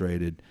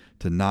frustrated,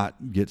 to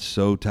not get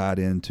so tied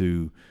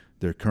into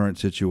their current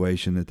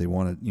situation that they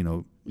want to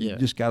You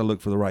just got to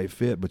look for the right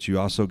fit, but you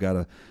also got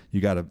to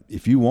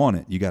if you want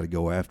it, you got to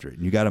go after it.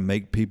 And you got to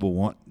make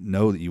people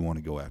know that you want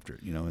to go after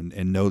it,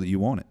 and know that you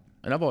want it.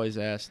 And I've always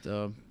asked,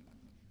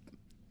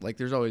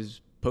 there's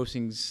always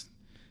postings,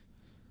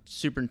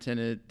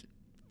 superintendent,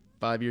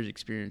 5 years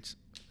experience.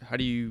 how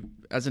do you,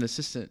 as an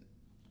assistant,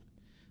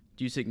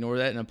 do you just ignore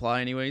that and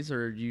apply anyways,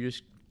 or do you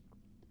just?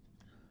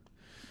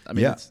 I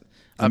mean, Yeah.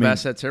 I've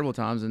asked that several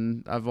times,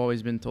 and I've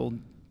always been told,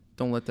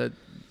 don't let that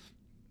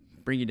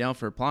bring you down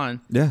for applying.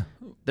 Yeah.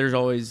 There's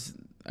always,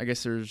 I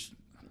guess there's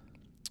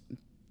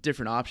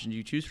different options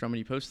you choose from when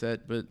you post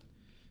that, but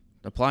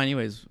apply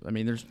anyways. I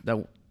mean, there's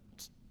that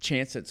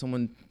chance that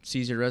someone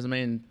sees your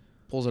resume and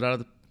pulls it out of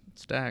the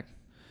stack.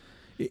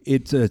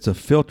 It's a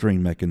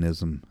filtering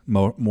mechanism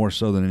more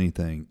so than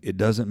anything. It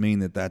doesn't mean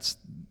that that's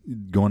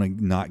going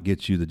to not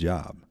get you the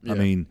job. Yeah. I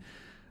mean,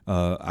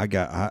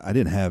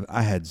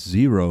 I had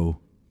zero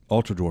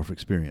ultra dwarf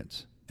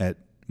experience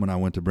when I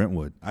went to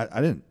Brentwood.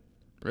 I didn't.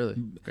 Really?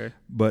 Okay.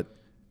 But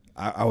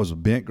I was a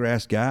bent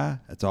grass guy.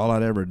 That's all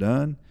I'd ever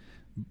done.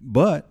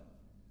 But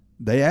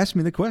they asked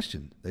me the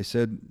question. They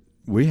said,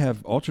 "We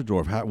have ultra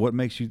dwarf. What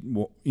makes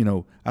you?"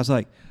 I was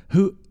like,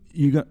 "Who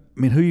you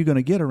going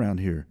to get around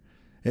here?"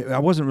 I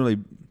wasn't really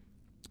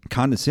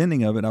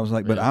condescending of it. I was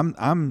like, "But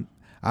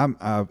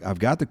I've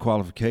got the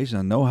qualification.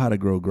 I know how to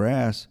grow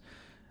grass.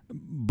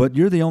 But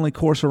you're the only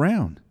course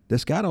around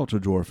that's got ultra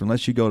dwarf,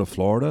 unless you go to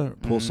Florida,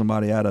 pull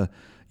somebody out of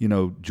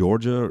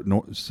Georgia,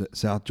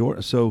 South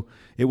Georgia." So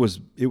it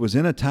was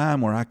in a time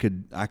where I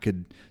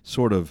could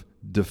sort of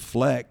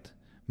deflect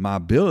my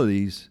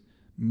abilities,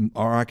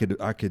 or I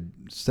could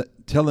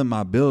tell them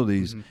my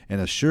abilities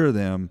and assure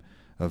them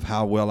of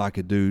how well I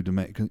could do to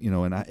make,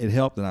 and it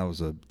helped that I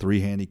was a 3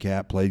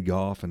 handicap, played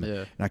golf,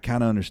 and I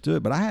kind of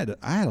understood. But I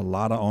had a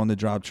lot of on the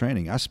job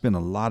training. I spent a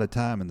lot of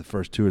time in the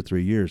first 2 or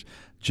 3 years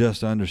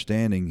just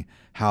understanding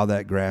how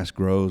that grass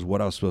grows,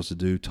 what I was supposed to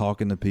do,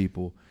 talking to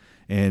people,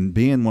 and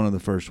being one of the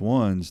first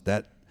ones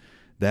that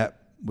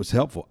was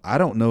helpful. I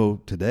don't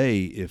know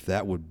today if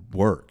that would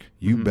work.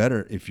 You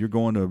better, if you're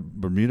going to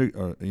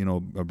Bermuda,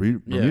 a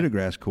Bermuda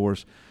grass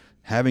course,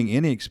 having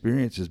any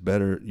experience is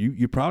better.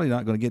 You're probably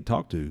not going to get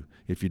talked to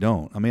if you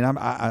don't. I mean,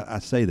 I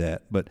say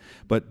that, but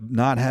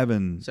not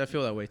having. So I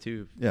feel that way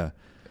too. Yeah.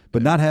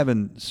 But not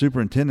having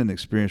superintendent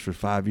experience for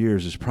 5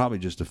 years is probably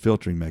just a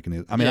filtering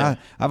mechanism. I mean,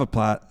 I've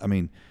applied. I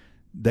mean,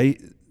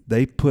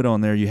 they put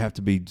on there you have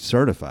to be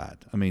certified.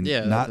 I mean,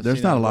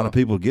 there's not a lot of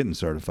people getting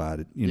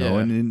certified,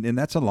 and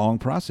that's a long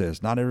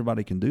process. Not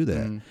everybody can do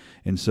that.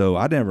 And so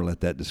I never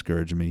let that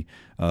discourage me.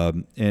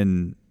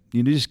 And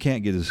you just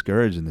can't get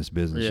discouraged in this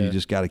business. You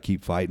just got to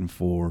keep fighting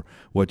for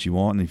what you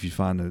want. And if you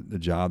find a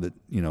job that,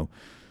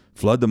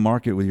 flood the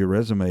market with your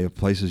resume of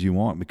places you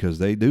want, because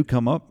they do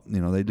come up,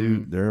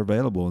 they're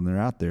available and they're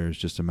out there. It's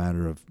just a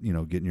matter of,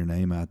 getting your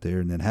name out there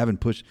and then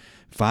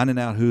finding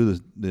out who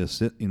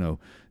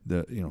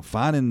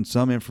finding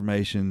some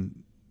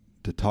information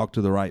to talk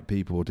to the right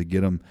people to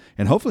get them.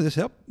 And hopefully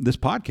this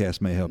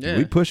podcast may help you.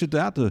 We push it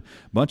out to a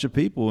bunch of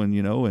people, and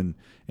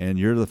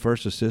you're the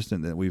first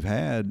assistant that we've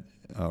had,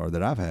 or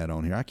that I've had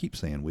on here. I keep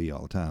saying we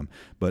all the time,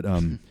 but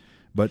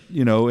but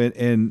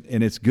and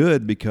it's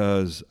good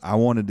because I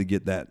wanted to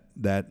get that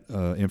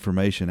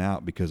information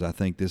out, because I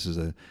think this is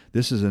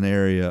an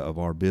area of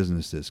our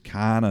business that's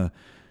kind of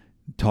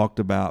talked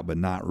about but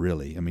not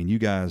really. I mean, you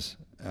guys,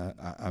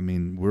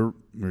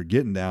 we're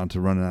getting down to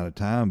running out of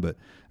time, but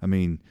I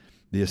mean,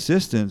 the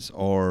assistants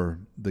are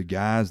the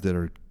guys that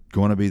are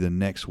going to be the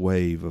next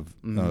wave of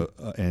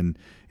and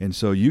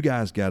so you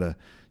guys gotta.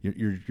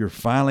 You're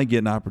finally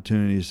getting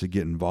opportunities to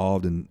get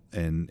involved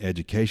in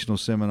educational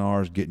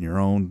seminars, getting your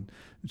own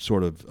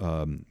sort of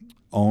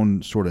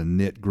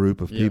knit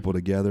group of people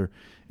together,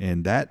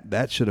 and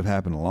that should have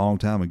happened a long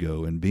time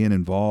ago. And being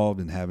involved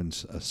and having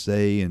a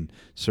say in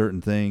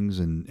certain things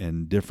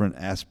and different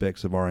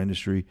aspects of our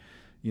industry,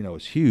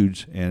 is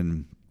huge.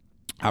 And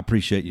I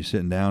appreciate you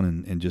sitting down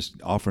and just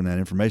offering that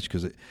information,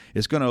 because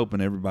it's going to open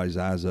everybody's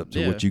eyes up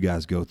to what you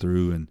guys go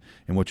through and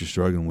what you're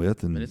struggling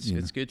with. And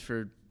it's good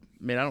for.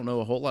 I mean, I don't know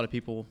a whole lot of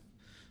people,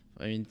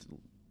 in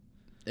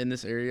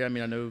this area. I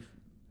mean, I know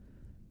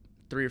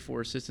 3 or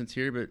 4 assistants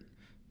here, but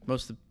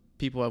most of the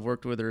people I've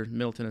worked with are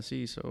Middle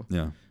Tennessee. So,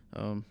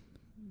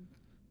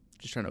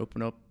 just trying to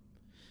open up,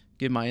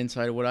 give my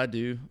insight of what I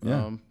do.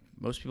 Yeah.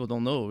 Most people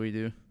don't know what we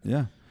do.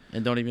 Yeah.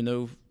 And don't even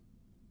know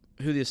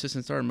who the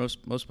assistants are in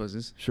most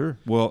places. Sure.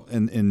 Well,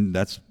 and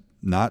that's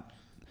not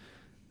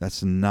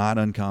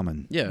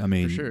uncommon. Yeah, I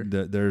mean, for sure.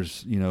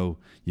 There's,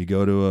 you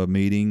go to a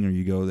meeting or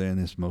you go there and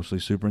it's mostly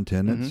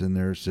superintendents and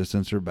their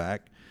assistants are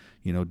back,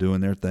 doing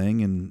their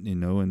thing, and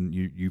and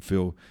you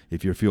feel,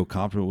 if you feel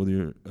comfortable with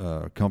your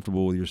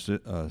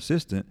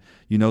assistant,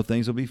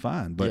 things will be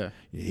fine. But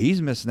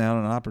he's missing out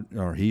on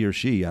or he or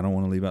she. I don't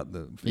want to leave out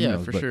the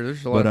females, for sure.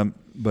 There's a lot.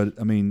 But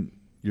I mean,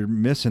 you're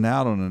missing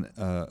out on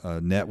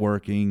a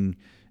networking,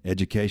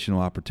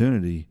 educational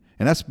opportunity.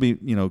 And that's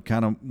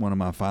kind of one of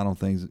my final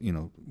things,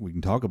 we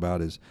can talk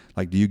about is,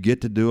 like, do you get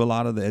to do a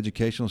lot of the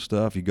educational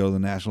stuff? You go to the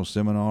national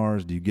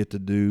seminars. Do you get to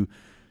do,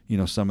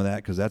 some of that?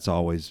 Because that's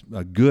always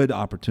a good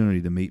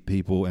opportunity to meet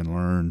people and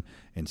learn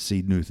and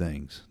see new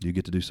things. Do you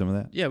get to do some of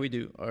that? Yeah, we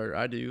do. Or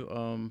I do.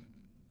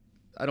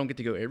 I don't get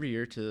to go every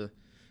year to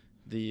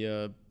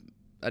I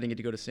didn't get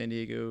to go to San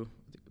Diego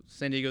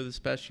San Diego this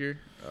past year.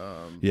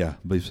 Yeah, I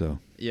believe so.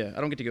 Yeah,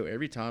 I don't get to go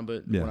every time,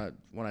 but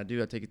when I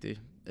do, I take the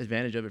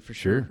advantage of it for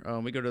Sure. sure.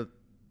 We go to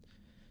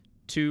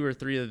 2 or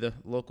 3 of the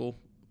local,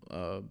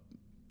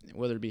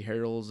 whether it be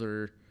Harold's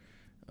or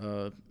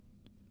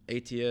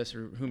ATS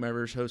or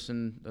whomever's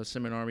hosting a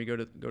seminar, we go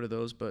to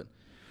those. But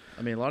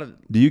I mean, a lot of.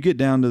 Do you get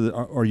down to the?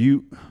 Are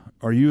you?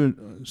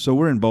 So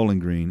we're in Bowling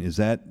Green.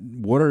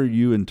 What are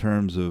you in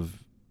terms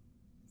of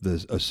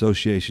the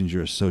associations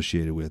you're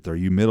associated with? Are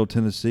you Middle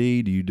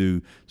Tennessee? Do you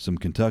do some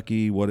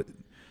Kentucky?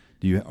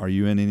 Are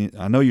you in any?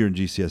 I know you're in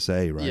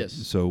GCSA, right? Yes.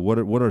 So what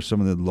are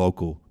some of the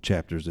local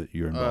chapters that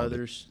you're involved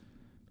in?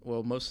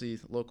 Mostly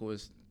local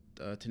is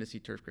Tennessee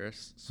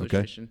Turfgrass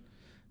Association.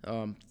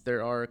 Okay.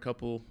 There are a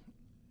couple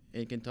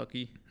in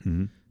Kentucky,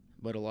 mm-hmm.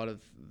 but a lot of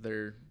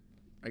their,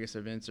 I guess,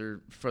 events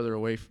are further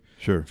away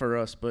for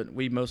us. But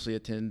we mostly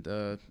attend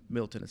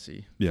Middle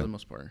Tennessee for the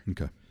most part.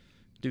 Okay.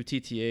 Do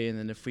TTA, and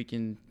then if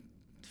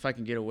I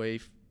can get away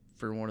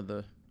for one of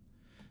the,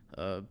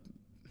 I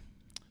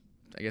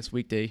guess,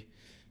 weekday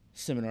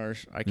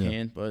seminars, I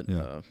can. But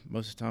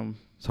most of the time,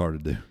 it's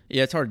hard to do.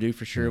 Yeah, it's hard to do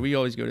for sure. Yeah. We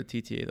always go to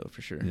TTA though,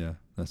 for sure. Yeah,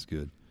 that's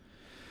good.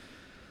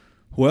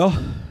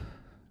 Well,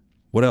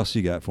 what else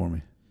you got for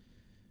me?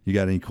 You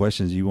got any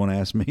questions you want to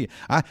ask me?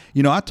 I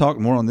talk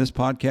more on this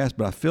podcast,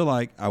 but I feel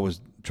like I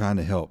was trying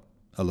to help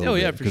a little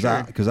bit. Yeah, for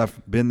sure. Because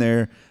I've been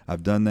there,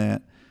 I've done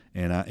that,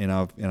 and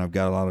I've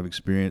got a lot of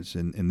experience,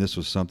 and this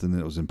was something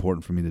that was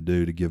important for me to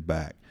do, to give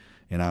back,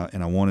 and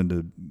I wanted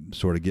to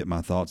sort of get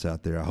my thoughts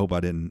out there. I hope I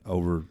didn't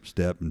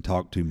overstep and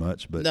talk too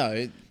much, but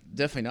no,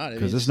 definitely not.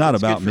 Because it's not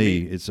about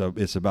me. It's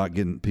about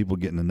getting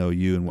to know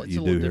you and what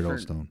you do here at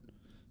Old Stone.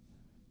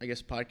 I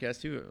guess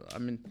podcast too. I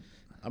mean,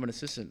 I'm an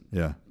assistant.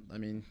 Yeah. I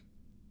mean,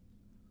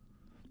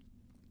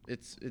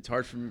 it's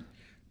hard for me.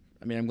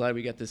 I mean, I'm glad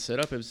we got this set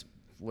up. It was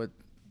what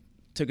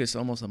took us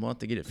almost a month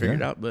to get it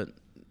figured out, but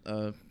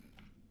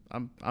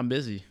I'm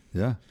busy.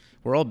 Yeah.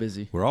 We're all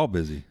busy.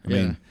 I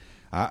mean,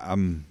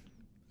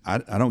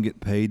 I don't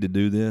get paid to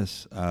do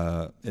this.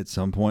 At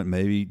some point,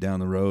 maybe down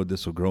the road,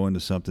 this will grow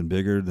into something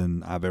bigger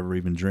than I've ever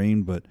even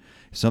dreamed. But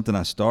it's something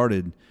I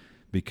started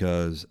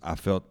because I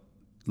felt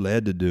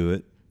led to do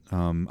it.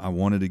 I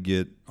wanted to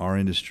get our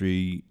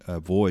industry a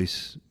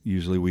voice.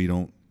 Usually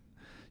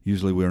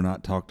we're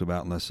not talked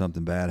about unless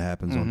something bad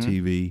happens on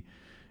TV.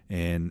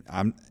 And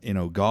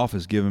golf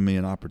has given me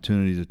an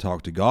opportunity to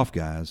talk to golf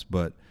guys,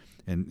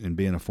 and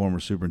being a former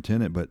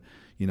superintendent, but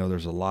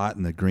there's a lot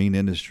in the green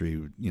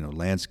industry,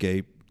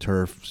 landscape,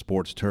 turf,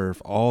 sports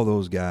turf, all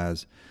those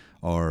guys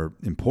are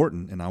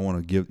important. And I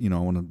want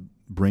to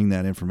bring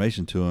that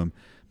information to them.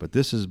 But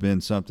this has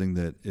been something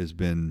that has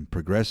been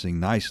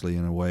progressing nicely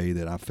in a way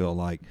that I feel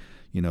like,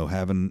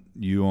 having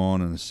you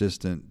on, an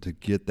assistant, to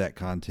get that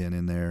content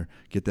in there,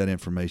 get that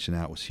information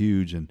out, was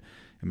huge. And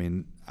I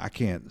mean, I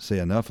can't say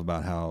enough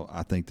about how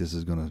I think this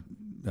is going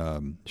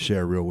to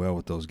share real well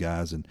with those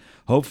guys. And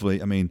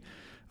hopefully, I mean,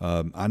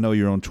 I know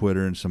you're on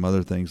Twitter and some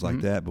other things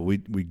like that, but we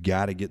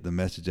got to get the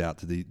message out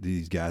to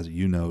these guys that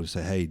to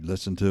say, hey,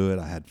 listen to it.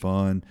 I had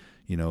fun.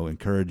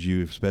 Encourage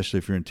you, especially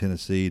if you're in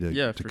Tennessee,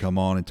 to come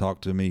on and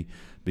talk to me,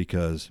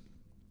 because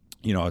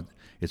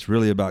it's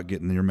really about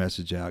getting your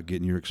message out,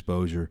 getting your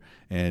exposure,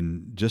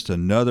 and just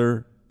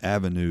another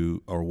avenue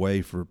or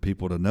way for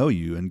people to know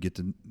you and get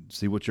to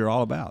see what you're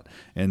all about.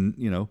 And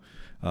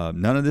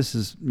none of this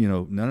is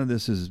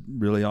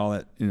really all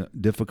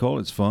that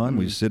difficult. It's fun.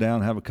 We sit down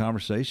and have a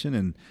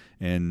conversation,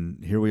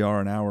 and here we are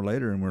an hour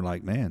later, and we're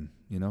like, man,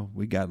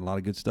 we got a lot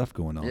of good stuff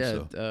going on. Yeah,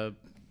 so.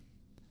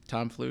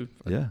 time flew.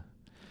 Yeah.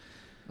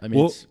 I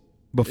mean,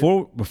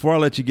 before I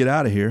let you get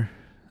out of here,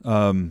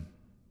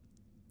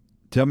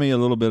 tell me a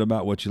little bit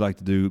about what you like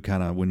to do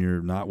kind of when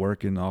you're not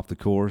working off the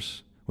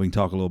course. We can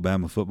talk a little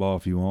Bama football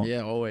if you want.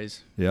 Yeah,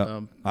 always.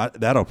 Yeah,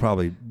 that'll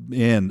probably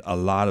end a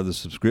lot of the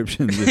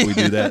subscriptions if we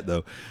do that,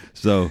 though.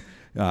 So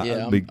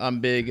I'm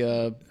big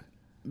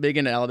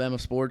into Alabama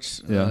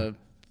sports. Yeah.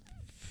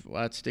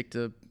 I'd stick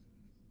to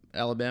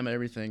Alabama.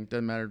 Everything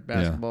doesn't matter.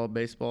 Basketball,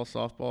 baseball,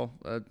 softball.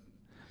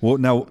 Well,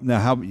 now,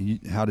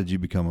 how did you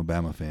become a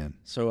Bama fan?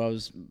 So I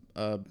was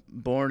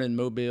born in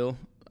Mobile.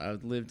 I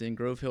lived in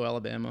Grove Hill,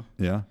 Alabama.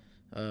 Yeah.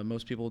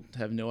 Most people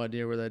have no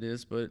idea where that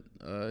is, but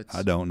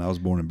I don't. I was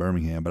born in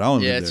Birmingham, but I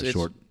only lived there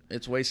short.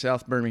 It's way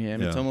south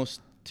Birmingham. Yeah. It's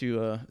almost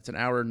it's an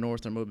hour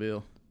north of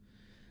Mobile.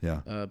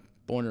 Yeah.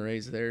 Born and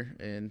raised there,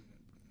 and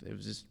it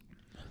was just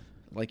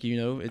like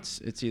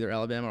it's either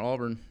Alabama or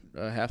Auburn.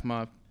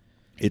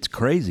 It's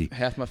crazy.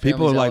 Half my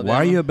people are like, Alabama. "Why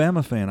are you a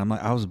Bama fan?" I'm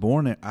like, "I was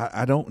born there.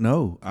 I don't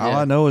know. All Yeah.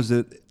 I know is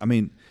that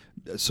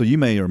so you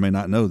may or may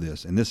not know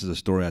this, and this is a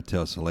story I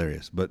tell. It's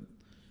hilarious, but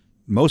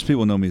most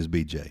people know me as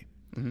BJ.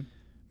 Mm-hmm.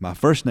 My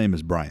first name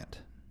is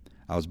Bryant.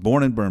 I was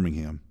born in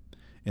Birmingham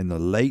in the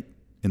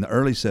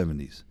early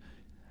 70s.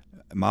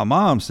 My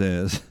mom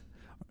says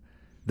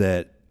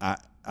that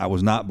I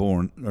was not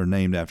born or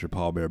named after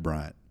Paul Bear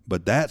Bryant,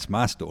 but that's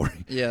my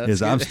story. Yeah,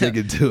 I'm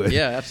sticking to it.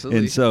 Yeah, absolutely.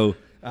 And so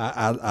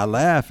I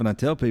laugh and I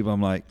tell people,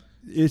 I'm like,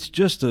 it's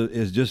just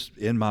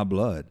in my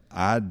blood.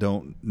 I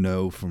don't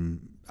know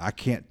I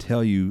can't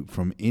tell you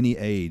from any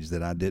age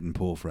that I didn't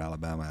pull for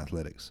Alabama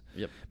athletics.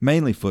 Yep.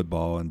 Mainly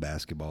football and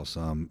basketball.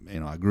 Some,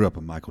 I grew up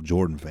a Michael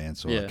Jordan fan,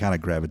 so I Yeah. kind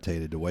of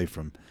gravitated away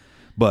from.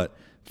 But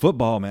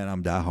football, man,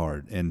 I'm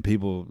diehard, and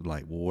people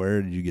like, well,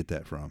 where did you get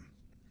that from?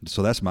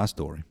 So that's my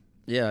story.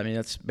 Yeah, I mean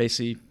that's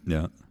basically.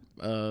 Yeah.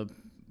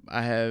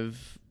 I have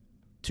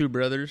 2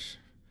 brothers.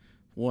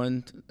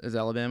 One is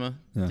Alabama.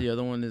 Yeah. The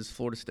other one is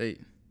Florida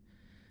State.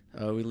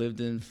 We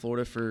lived in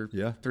Florida for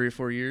 3 or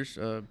 4 years.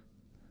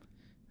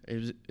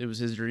 It was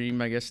his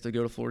dream, I guess, to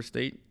go to Florida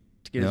State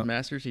to get his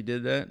master's. He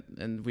did that,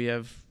 and we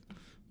have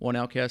one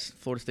outcast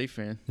Florida State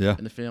fan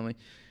in the family.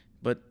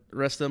 But the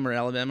rest of them are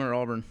Alabama or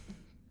Auburn.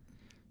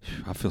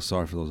 I feel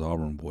sorry for those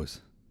Auburn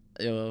boys.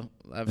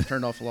 I've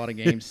turned off a lot of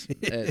games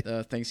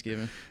at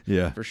Thanksgiving.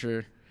 Yeah. For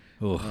sure.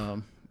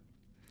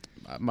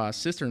 My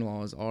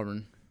sister-in-law is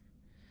Auburn,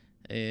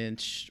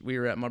 and we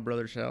were at my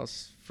brother's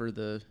house for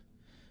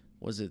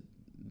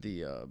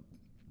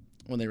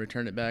when they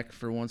returned it back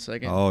for 1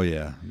 second. Oh,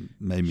 yeah.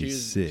 Made me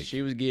sick.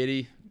 She was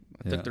giddy.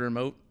 I took the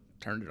remote,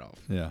 turned it off.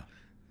 Yeah.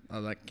 I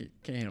was like,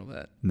 can't handle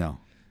that. No.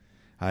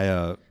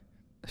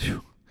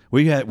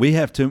 We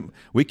have to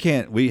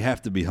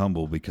be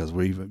humble because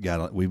we've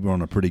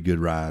on a pretty good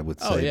ride with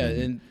Saban. Oh, yeah.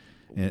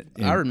 And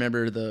I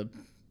remember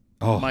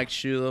Mike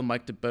Shula,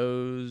 Mike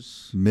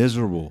DeBose.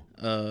 Miserable.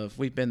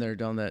 We've been there,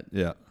 done that.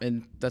 Yeah.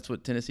 And that's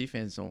what Tennessee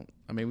fans don't.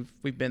 I mean,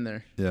 we've been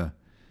there. Yeah.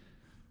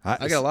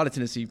 I got a lot of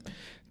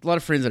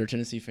friends that are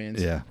Tennessee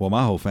fans. Yeah. Well,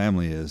 my whole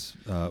family is.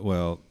 I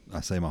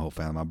say my whole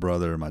family. My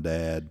brother, my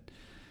dad.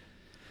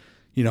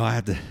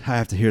 I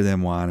have to hear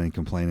them whining and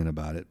complaining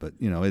about it, but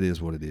it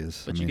is what it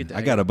is. But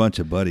I got a bunch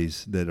of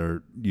buddies that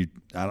are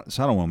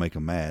so I don't want to make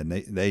them mad.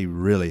 They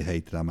really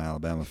hate that I'm an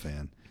Alabama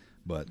fan,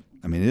 but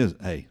it is.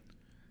 Hey,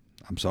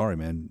 I'm sorry,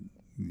 man.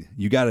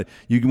 You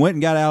went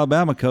and got an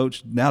Alabama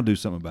coach. Now do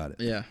something about it.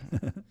 Yeah.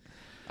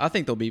 I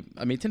think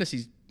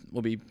Tennessee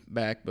will be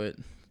back, but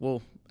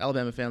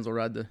Alabama fans will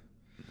ride the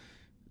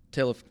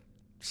tail of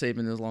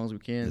Saban as long as we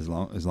can. As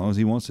long as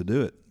he wants to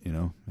do it,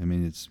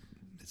 it's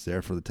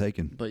there for the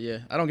taking. But yeah,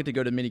 I don't get to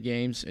go to many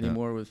games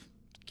anymore with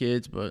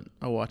kids, but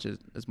I watch it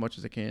as much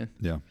as I can.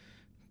 Yeah.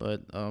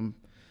 But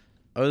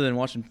other than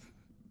watching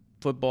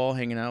football,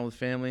 hanging out with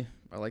family,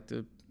 I like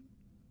to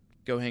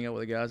go hang out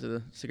with the guys at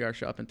the cigar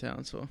shop in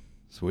town. So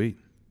sweet.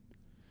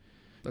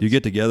 Do you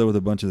get together with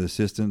a bunch of the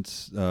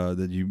assistants that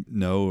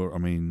or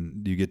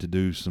do you get to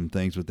do some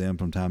things with them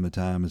from time to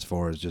time as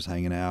far as just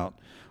hanging out,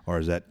 or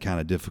is that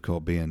kind of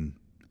difficult being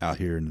out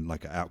here and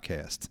like an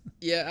outcast?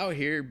 Yeah, out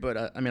here, but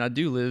I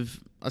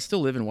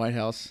still live in White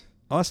House.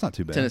 Oh, that's not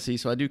too bad. Tennessee,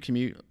 so I do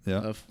commute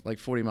of like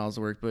 40 miles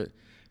to work, but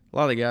a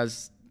lot of the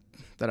guys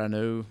that I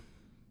know,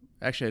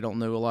 actually I don't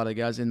know a lot of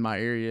guys in my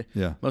area.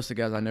 Yeah. Most of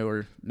the guys I know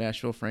are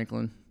Nashville,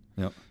 Franklin.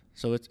 Yep.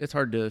 So it's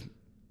hard to,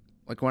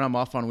 like when I'm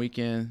off on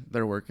weekend,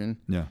 they're working.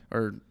 Yeah.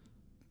 Or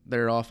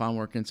they're off, I'm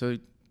working, so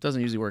it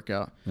doesn't usually work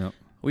out. Yep.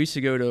 We used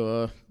to go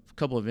to a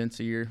couple events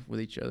a year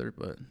with each other,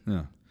 but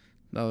yeah.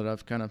 Now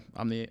that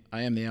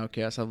I am the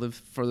outcast. I live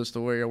furthest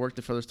away. I work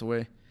the furthest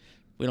away.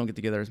 We don't get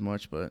together as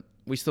much, but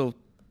we still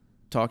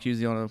talk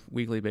usually on a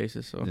weekly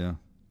basis. So yeah.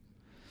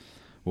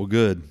 Well,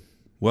 good.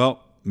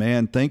 Well,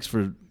 man, thanks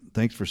for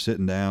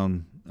sitting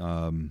down.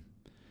 I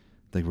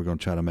think we're going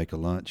to try to make a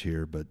lunch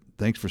here, but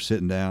thanks for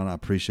sitting down. I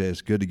appreciate it.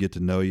 It's good to get to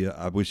know you.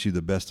 I wish you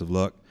the best of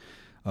luck.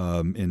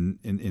 And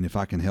if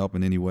I can help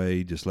in any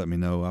way, just let me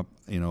know.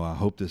 I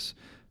hope this.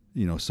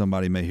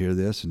 Somebody may hear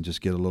this and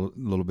just get a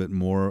little bit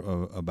more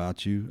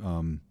about you,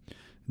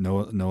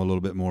 know a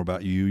little bit more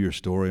about you, your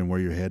story, and where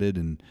you're headed.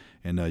 And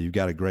you've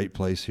got a great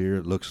place here.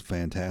 It looks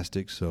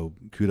fantastic. So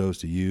kudos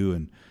to you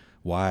and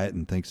Wyatt,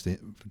 and thanks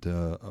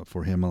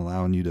for him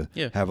allowing you to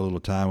have a little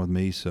time with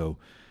me. So,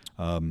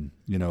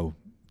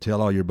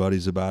 tell all your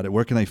buddies about it.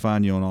 Where can they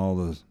find you on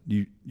all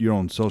you're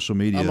on social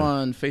media? I'm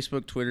on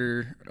Facebook,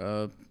 Twitter.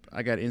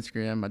 I got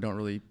Instagram. I don't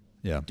really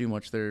do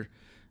much there.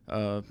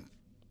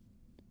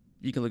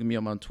 You can look at me.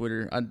 I'm on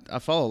Twitter. I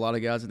follow a lot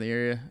of guys in the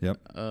area. Yep.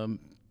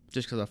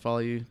 Just because I follow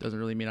you doesn't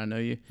really mean I know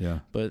you. Yeah.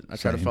 But I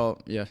try to follow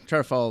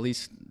at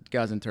least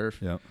guys in turf.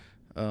 Yeah.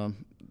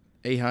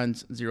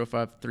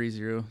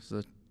 Ahines0530 is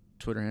the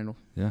Twitter handle.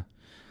 Yeah.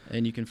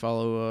 And you can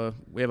follow.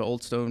 We have an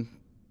Old Stone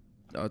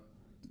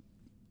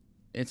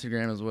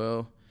Instagram as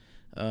well,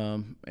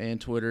 and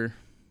Twitter.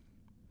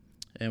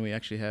 And we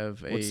actually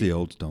have What's the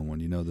Old Stone one?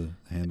 You know the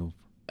handle?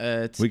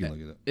 We can look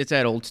it up. It's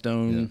at Old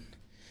Stone,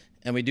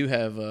 and we do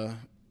have.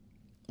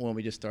 When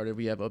we just started,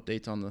 we have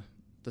updates on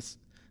the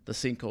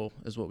sinkhole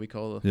is what we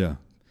call the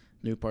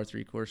new par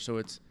 3 course. So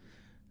it's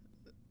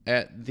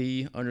at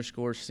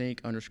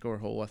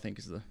 _sink_hole, I think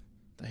is the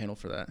handle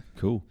for that.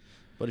 Cool.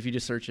 But if you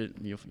just search it,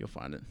 you'll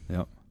find it.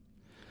 Yep.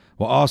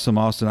 Well, awesome,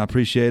 Austin. I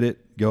appreciate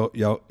it.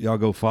 Y'all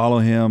go follow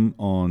him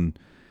on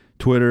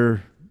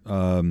Twitter,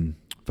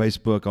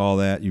 Facebook, all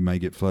that. You may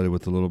get flooded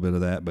with a little bit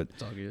of that, but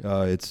it's all good.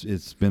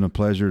 It's been a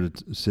pleasure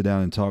to sit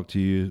down and talk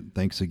to you.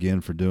 Thanks again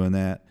for doing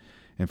that.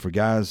 And for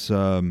guys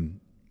that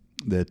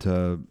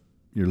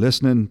you're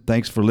listening,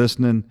 thanks for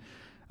listening.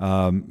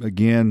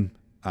 Again,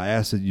 I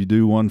ask that you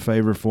do one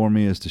favor for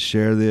me, is to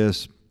share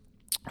this.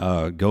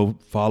 Go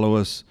follow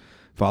us,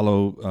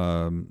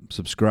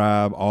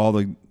 subscribe. All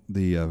the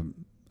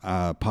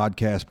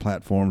podcast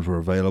platforms were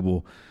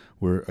available.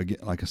 We're, again,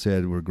 like I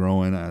said, we're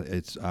growing. I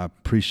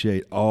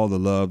appreciate all the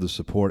love, the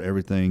support.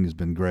 Everything has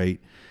been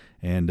great,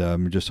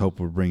 and just hope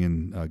we're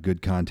bringing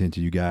good content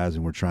to you guys,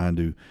 and we're trying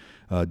to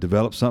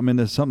develop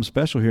something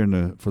special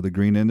here for the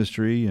green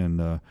industry.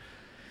 And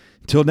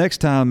until next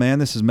time, man,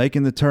 this is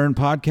Making the Turn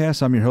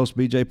podcast. I'm your host,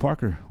 BJ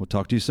Parker. We'll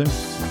talk to you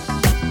soon.